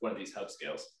on one of these hub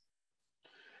scales.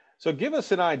 So give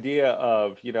us an idea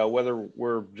of, you know, whether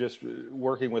we're just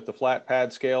working with the flat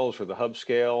pad scales or the hub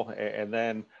scale, and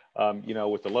then, you know,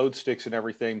 with the load sticks and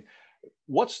everything,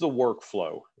 what's the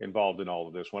workflow involved in all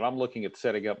of this? When I'm looking at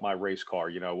setting up my race car,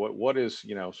 you know, what is,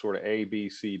 you know, sort of A, B,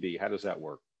 C, D, how does that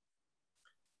work?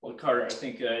 Well, Carter, I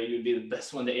think you would be the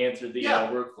best one to answer the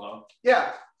workflow.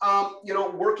 Yeah, you know,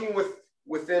 working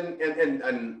within,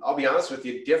 and I'll be honest with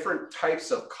you, different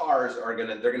types of cars are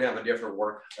they're gonna have a different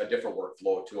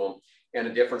workflow to them, and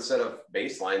a different set of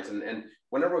baselines. And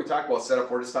whenever we talk about setup,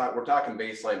 we're talking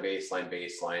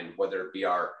baseline, whether it be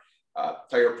our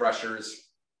tire pressures,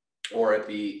 or it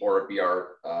be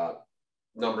our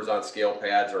numbers on scale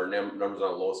pads, or numbers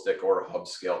on a low stick, or a hub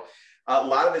scale. A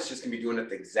lot of it's just gonna be doing it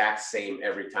the exact same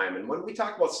every time. And when we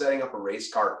talk about setting up a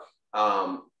race car,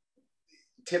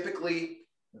 typically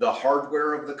the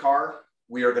hardware of the car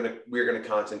we're gonna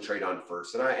concentrate on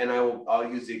first. And I'll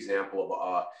use the example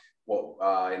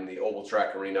of in the oval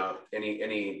track arena,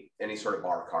 any sort of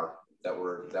bar car that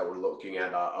we're looking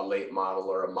at, a late model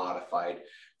or a modified.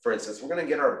 For instance, we're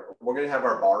gonna have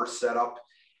our bars set up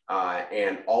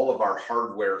and all of our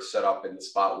hardware set up in the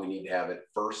spot we need to have it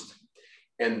first.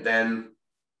 And then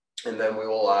we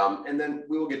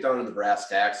will get down to the brass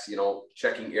tacks, you know,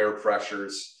 checking air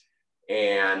pressures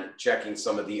and checking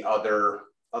some of the other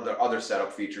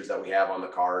setup features that we have on the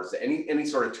cars, any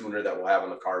sort of tuner that we'll have on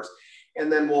the cars.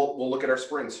 And then we'll look at our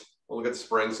springs. We'll look at the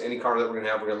springs. Any car that we're gonna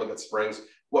have, we're gonna look at springs,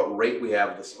 what rate we have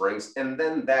of the springs, and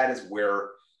then that is where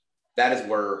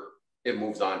it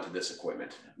moves on to this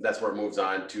equipment. That's where it moves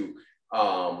on to,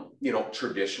 you know,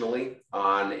 traditionally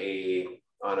on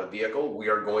a vehicle, we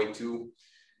are going to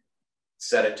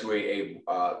set it to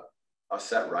a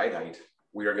set ride height.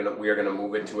 We are gonna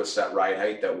move it to a set ride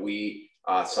height that we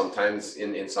sometimes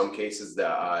in some cases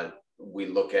that we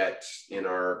look at in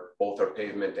both our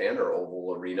pavement and our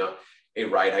oval arena, a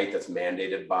ride height that's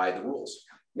mandated by the rules.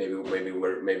 Maybe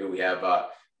we have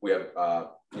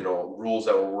you know, rules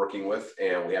that we're working with,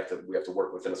 and we have to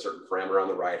work within a certain parameter on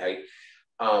the ride height.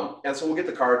 And so we'll get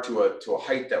the car to a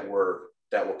height that we're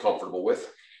comfortable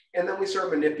with, and then we start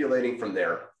manipulating from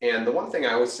there. And the one thing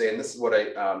I always say, and this is what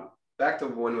back to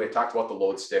when we talked about the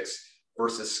load sticks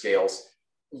versus scales,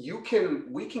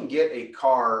 we can get a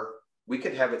car, we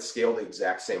could have it scaled the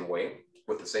exact same way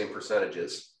with the same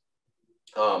percentages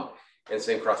and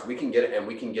same cross. We can get it, and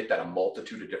we can get that a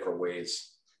multitude of different ways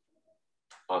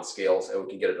on scales, and we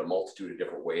can get it a multitude of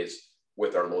different ways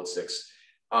with our load sticks.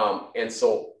 And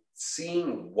so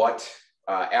seeing what,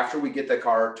 after we get the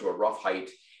car to a rough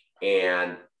height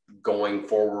and going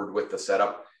forward with the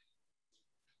setup,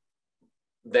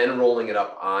 then rolling it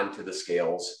up onto the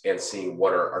scales and seeing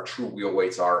what our true wheel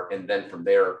weights are. And then from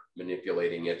there,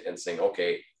 manipulating it and saying,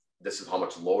 okay, this is how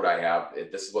much load I have.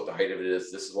 This is what the height of it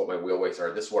is. This is what my wheel weights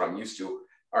are. This is what I'm used to.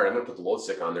 All right, I'm gonna put the load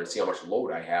stick on there and see how much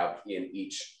load I have in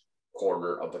each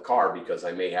corner of the car, because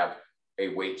I may have a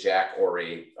weight jack or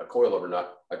a coilover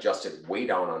nut adjusted way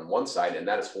down on one side, and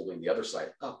that is holding the other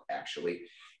side up actually.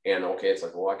 And okay, it's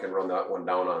like, well, I can run that one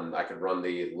down I could run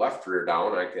the left rear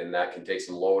down, and that can take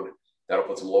some load. That'll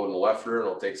put some load in the left rear, and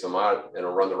it'll take some out, and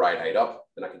it'll run the ride height up,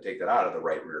 and I can take that out of the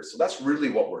right rear. So that's really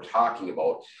what we're talking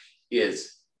about,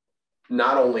 is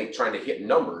not only trying to hit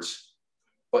numbers,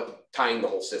 but tying the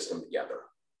whole system together,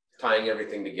 tying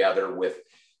everything together with,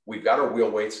 we've got our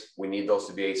wheel weights. We need those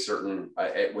to be a certain,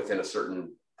 within a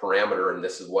certain parameter. And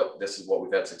this is what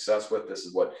we've had success with. This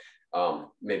is what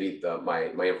maybe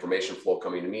my information flow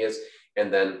coming to me is.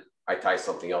 And then I tie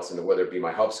something else into, whether it be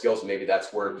my hub scales. Maybe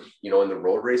that's where, you know, in the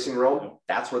road racing realm,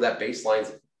 that's where that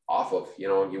baseline's off of. You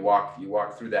know, you walk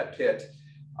through that pit.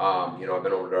 You know, I've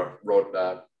been over to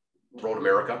Road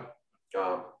America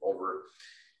over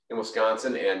in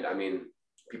Wisconsin, and I mean,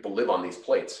 people live on these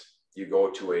plates. You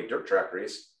go to a dirt track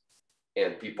race,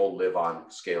 and people live on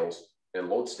scales and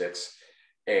load sticks,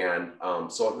 and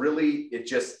so it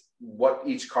just, what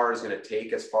each car is going to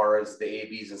take as far as the A,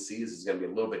 B's, and C's is going to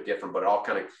be a little bit different, but it all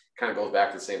kind of goes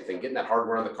back to the same thing. Getting that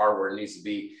hardware on the car where it needs to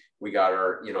be. We got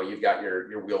our, you know, you've got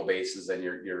your wheelbases and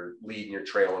your lead and your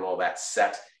trail and all that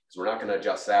set, because we're not going to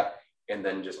adjust that. And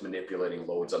then just manipulating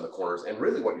loads on the corners. And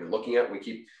really what you're looking at, we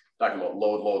keep talking about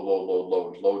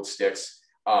load sticks.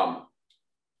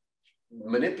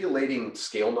 Manipulating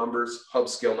scale numbers, hub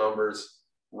scale numbers,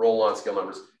 roll-on scale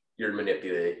numbers, you're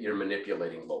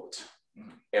manipulating loads.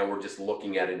 And we're just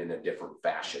looking at it in a different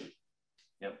fashion.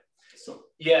 Yep. So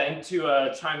yeah, and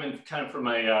to chime in kind of from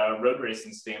my road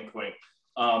racing standpoint,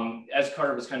 as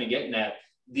Carter was kind of getting at,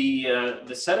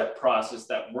 the setup process,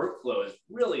 that workflow is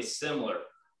really similar.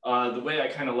 the way I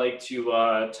kind of like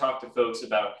to talk to folks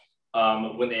about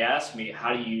when they ask me,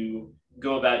 how do you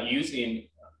go about using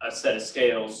a set of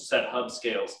scales, set of hub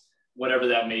scales, whatever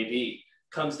that may be,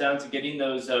 comes down to getting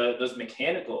those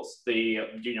mechanicals,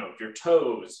 your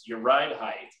toes, your ride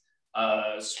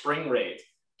height, spring rate,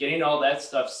 getting all that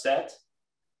stuff set,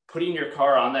 putting your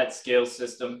car on that scale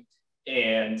system,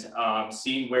 and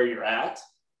seeing where you're at.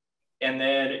 And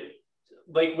then,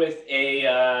 like with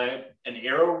an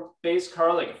aero-based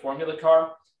car, like a formula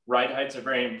car, ride heights are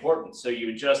very important. So you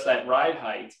adjust that ride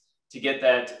height to get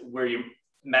that where you're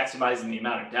maximizing the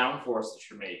amount of downforce that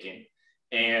you're making.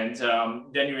 And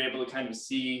then you're able to kind of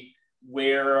see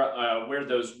where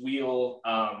those wheel,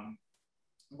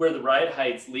 where the ride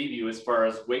heights leave you as far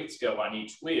as weights go on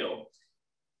each wheel.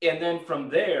 And then from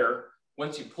there,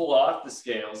 once you pull off the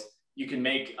scales, you can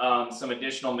make some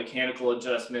additional mechanical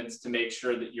adjustments to make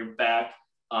sure that you're back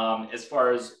as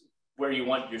far as where you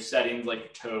want your settings, like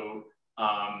your toe,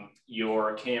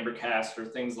 your camber caster,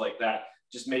 things like that.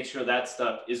 Just make sure that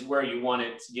stuff is where you want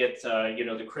it to get,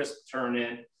 the crisp turn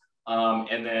in,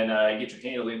 and then get your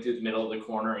handling through the middle of the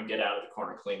corner and get out of the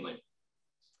corner cleanly.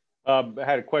 I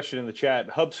had a question in the chat: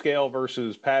 hub scale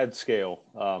versus pad scale,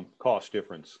 cost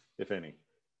difference, if any.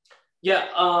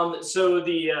 Yeah, so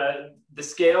the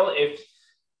scale, if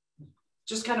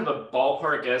just kind of a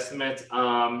ballpark estimate,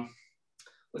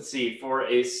 let's see, for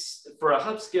a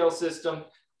hub scale system,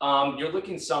 you're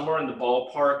looking somewhere in the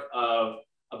ballpark of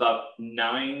about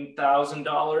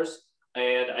 $9,000.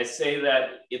 And I say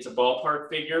that it's a ballpark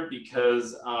figure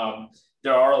because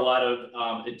there are a lot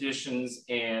of additions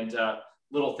and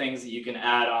little things that you can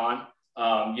add on.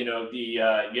 You have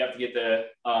to get the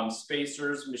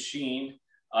spacers machined.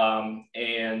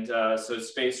 So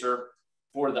spacer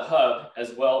for the hub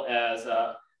as well as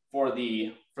for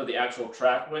the actual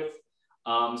track width.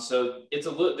 So there's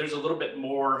a little bit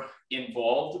more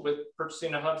involved with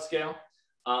purchasing a hub scale.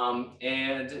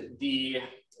 And the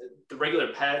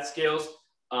regular pad scales,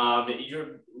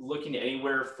 you're looking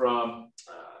anywhere from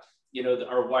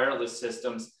our wireless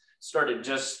systems start at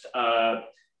just a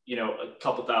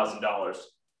couple $1,000s,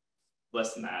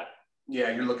 less than that.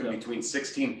 Yeah, you're looking between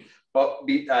 16. But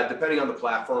depending on the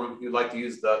platform, you'd like to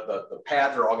use the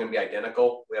pads are all going to be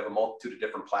identical. We have a multitude of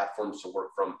different platforms to work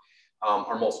from.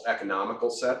 Our most economical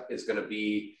set is going to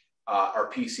be our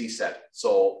PC set.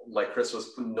 So like Chris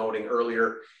was noting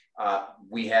earlier,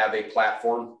 we have a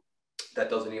platform that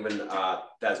doesn't even, that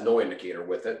has no indicator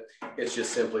with it. It's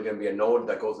just simply going to be a node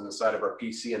that goes in the side of our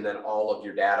PC, and then all of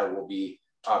your data will be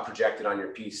projected on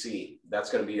your PC. That's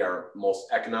going to be our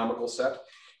most economical set.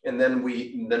 And then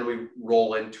we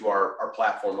roll into our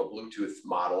platform of Bluetooth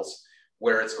models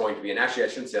where it's going to be, and actually I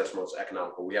shouldn't say that's most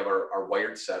economical. We have our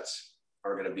wired sets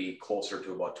are going to be closer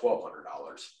to about $1,200.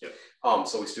 Yep.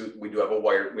 So we do have a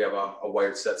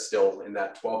wired set still in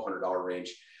that $1,200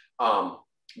 range.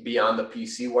 Beyond the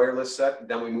PC wireless set,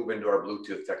 then we move into our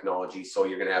Bluetooth technology. So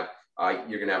you're going to have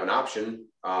an option,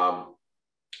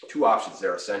 two options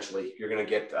there essentially. You're going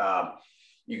to get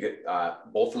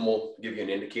both of them will give you an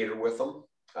indicator with them.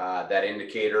 That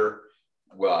indicator,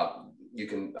 you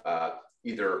can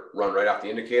either run right off the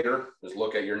indicator, just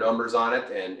look at your numbers on it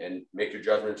and make your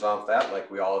judgments off that, like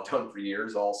we all have done for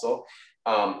years also.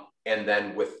 And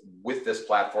then with this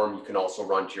platform, you can also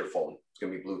run to your phone. It's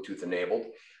going to be Bluetooth enabled.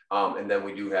 And then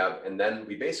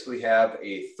we basically have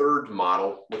a third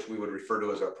model, which we would refer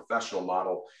to as our professional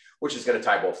model, which is going to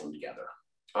tie both of them together.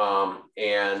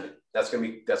 And that's going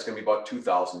to be about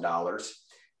 $2,000.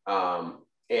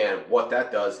 And what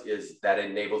that does is that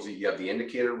enables you have the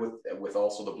indicator with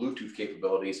also the Bluetooth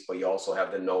capabilities, but you also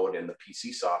have the node and the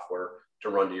PC software to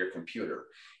run to your computer.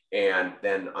 And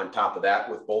then on top of that,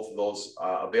 with both of those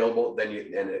available,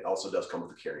 and it also does come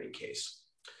with a carrying case.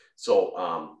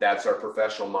 So that's our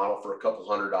professional model for a couple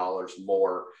 $100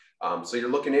 more. So you're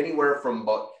looking anywhere from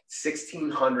about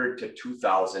 $1,600 to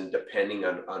 $2,000, depending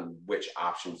on which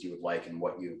options you would like and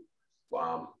what you're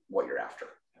after.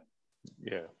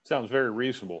 Yeah, sounds very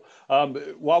reasonable.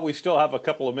 While we still have a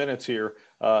couple of minutes here,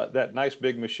 that nice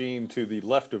big machine to the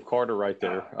left of Carter right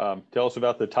there, tell us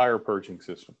about the tire purging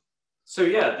system. So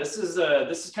yeah, this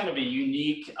is kind of a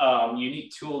unique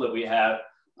tool that we have.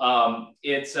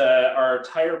 It's our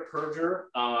tire purger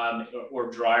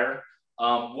or dryer.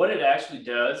 What it actually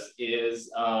does is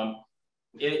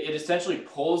it essentially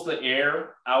pulls the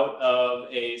air out of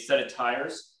a set of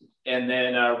tires and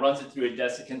then runs it through a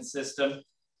desiccant system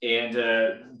and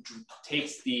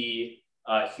takes the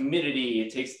humidity,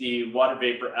 it takes the water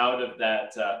vapor out of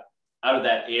that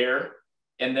air,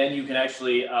 and then you can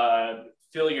actually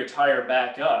fill your tire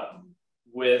back up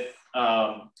with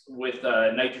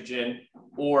nitrogen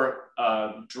or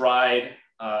dried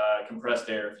compressed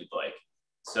air if you'd like.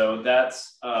 So that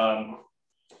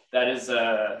is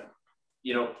a,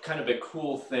 you know, kind of a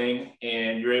cool thing,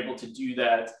 and you're able to do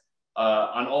that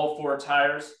on all 4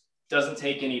 tires. Doesn't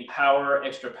take any power,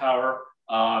 extra power.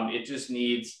 It just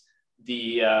needs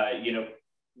the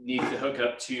needs to hook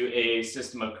up to a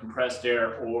system of compressed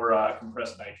air or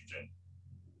compressed nitrogen.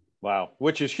 Wow,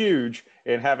 which is huge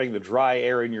in having the dry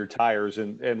air in your tires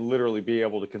and literally be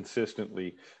able to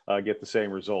consistently get the same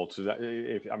results.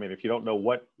 If you don't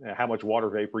know how much water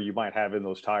vapor you might have in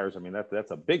those tires, I mean,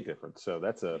 that's a big difference. So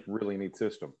that's a really neat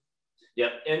system. Yeah,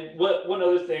 and one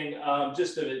other thing,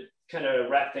 just to kind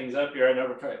of wrap things up here, I know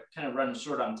we're kind of running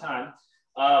short on time.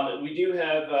 We do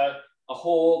have a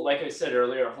whole, like I said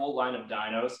earlier, a whole line of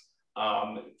dynos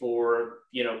for,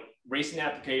 you know, racing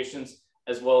applications,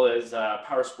 as well as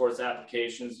power sports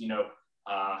applications, you know,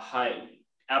 high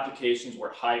applications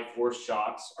where high force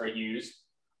shocks are used.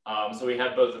 So we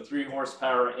have both a 3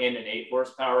 horsepower and an 8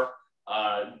 horsepower,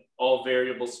 all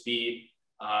variable speed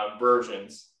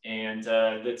versions. And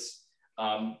that's,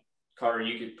 Carter,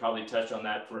 you could probably touch on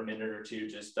that for a minute or two,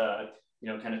 just, you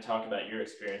know, kind of talk about your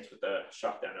experience with the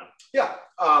shock dyno. Yeah,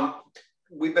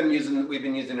 we've been using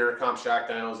Intercom shock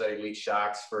dynos at Elite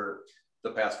Shocks for the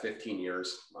past 15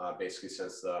 years, basically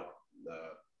since the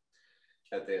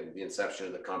inception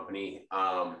of the company.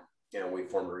 And we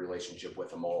formed a relationship with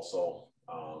them also,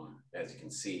 as you can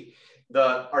see.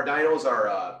 Our dynos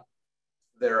are,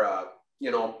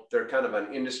 they're kind of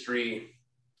an industry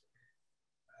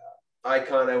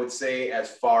icon, I would say,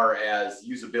 as far as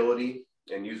usability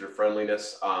and user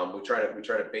friendliness. We try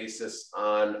to base this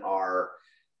on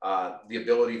the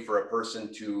ability for a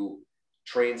person to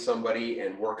train somebody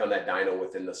and work on that dyno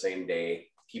within the same day.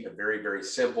 Keep it very, very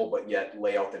simple, but yet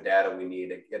lay out the data we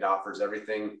need. It offers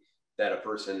everything that a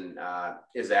person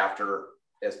is after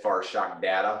as far as shock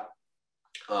data.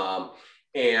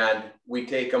 And we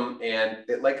take them, and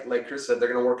like Chris said,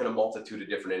 they're going to work in a multitude of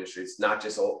different industries, not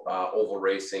just oval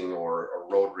racing or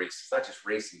road racing. It's not just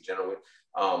racing generally.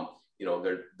 You know,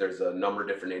 there's a number of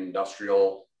different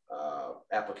industrial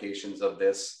applications of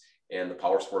this and the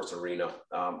power sports arena.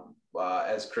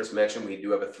 As Chris mentioned, we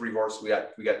do have a 3-horse. We got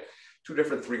 2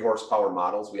 different 3 horsepower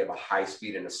models. We have a high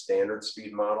speed and a standard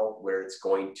speed model, where it's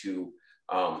going to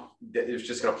it's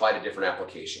just going to apply to different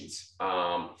applications.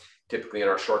 Typically in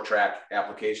our short track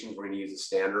applications, we're going to use a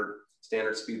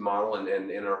standard speed model, and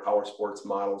in our power sports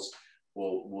models,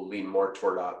 we'll lean more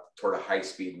toward a high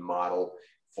speed model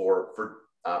for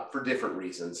different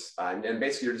reasons. And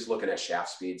basically you're just looking at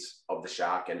shaft speeds of the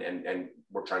shock, and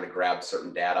we're trying to grab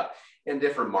certain data, and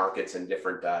different markets and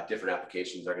different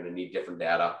applications are going to need different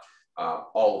data,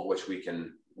 all of which we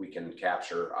can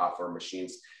capture off our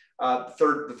machines. The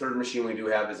third machine we do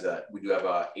have is a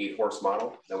 8-horse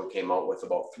model that we came out with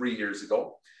about 3 years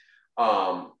ago,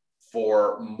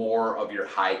 for more of your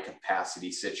high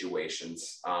capacity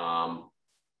situations,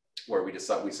 where we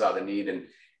saw the need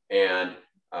and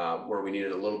where we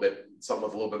needed something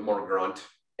with a little bit more grunt,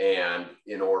 and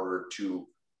in order to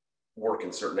work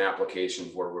in certain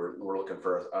applications where we're looking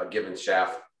for a given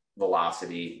shaft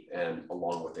velocity and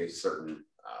along with a certain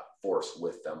force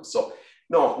with them. So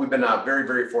no, we've been very,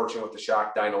 very fortunate with the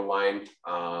shock dyno line.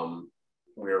 And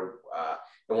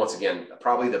once again,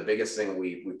 probably the biggest thing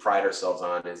we pride ourselves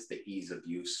on is the ease of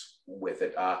use with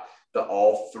it.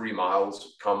 All 3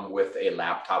 models come with a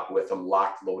laptop with them,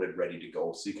 locked, loaded, ready to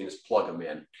go. So you can just plug them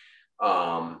in,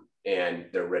 and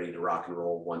they're ready to rock and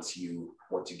roll once you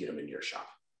get them into your shop.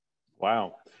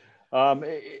 Wow.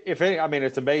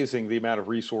 It's amazing the amount of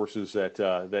resources that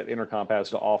Intercomp has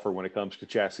to offer when it comes to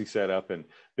chassis setup and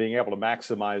being able to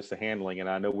maximize the handling. And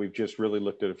I know we've just really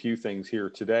looked at a few things here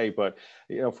today, but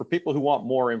for people who want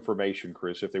more information,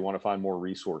 Chris, if they want to find more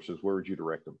resources, where would you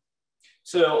direct them?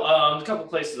 So a couple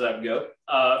places I would go.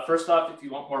 First off, if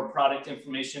you want more product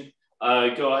information,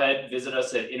 go ahead, visit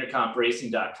us at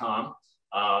intercompracing.com.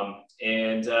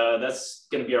 And that's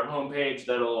going to be our homepage.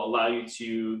 That'll allow you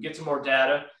to get some more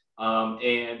data,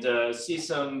 and see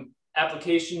some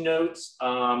application notes,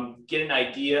 get an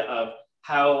idea of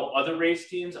how other race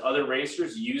teams, other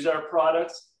racers use our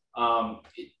products.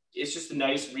 It's just a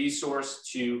nice resource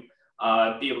to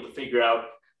be able to figure out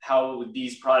how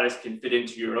these products can fit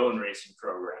into your own racing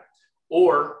program.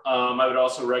 Or I would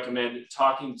also recommend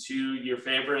talking to your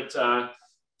favorite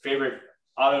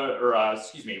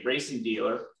racing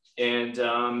dealer,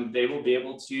 and they will be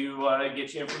able to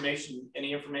get you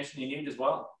any information you need as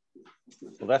well.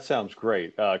 Well, that sounds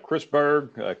great. Chris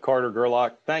Berg, Carter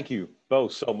Gerlach, thank you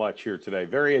both so much here today.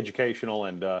 Very educational,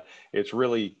 and it's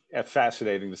really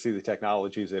fascinating to see the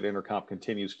technologies that Intercomp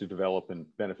continues to develop and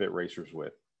benefit racers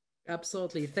with.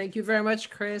 Absolutely. Thank you very much,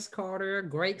 Chris Carter.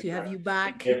 Great to have you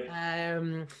back.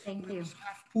 Thank you.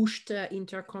 Have pushed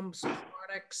Intercom's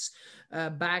products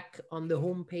back on the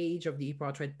homepage of the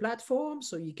ePartrade platform.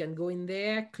 So you can go in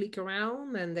there, click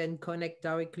around, and then connect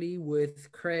directly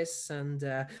with Chris and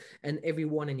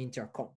everyone in Intercom.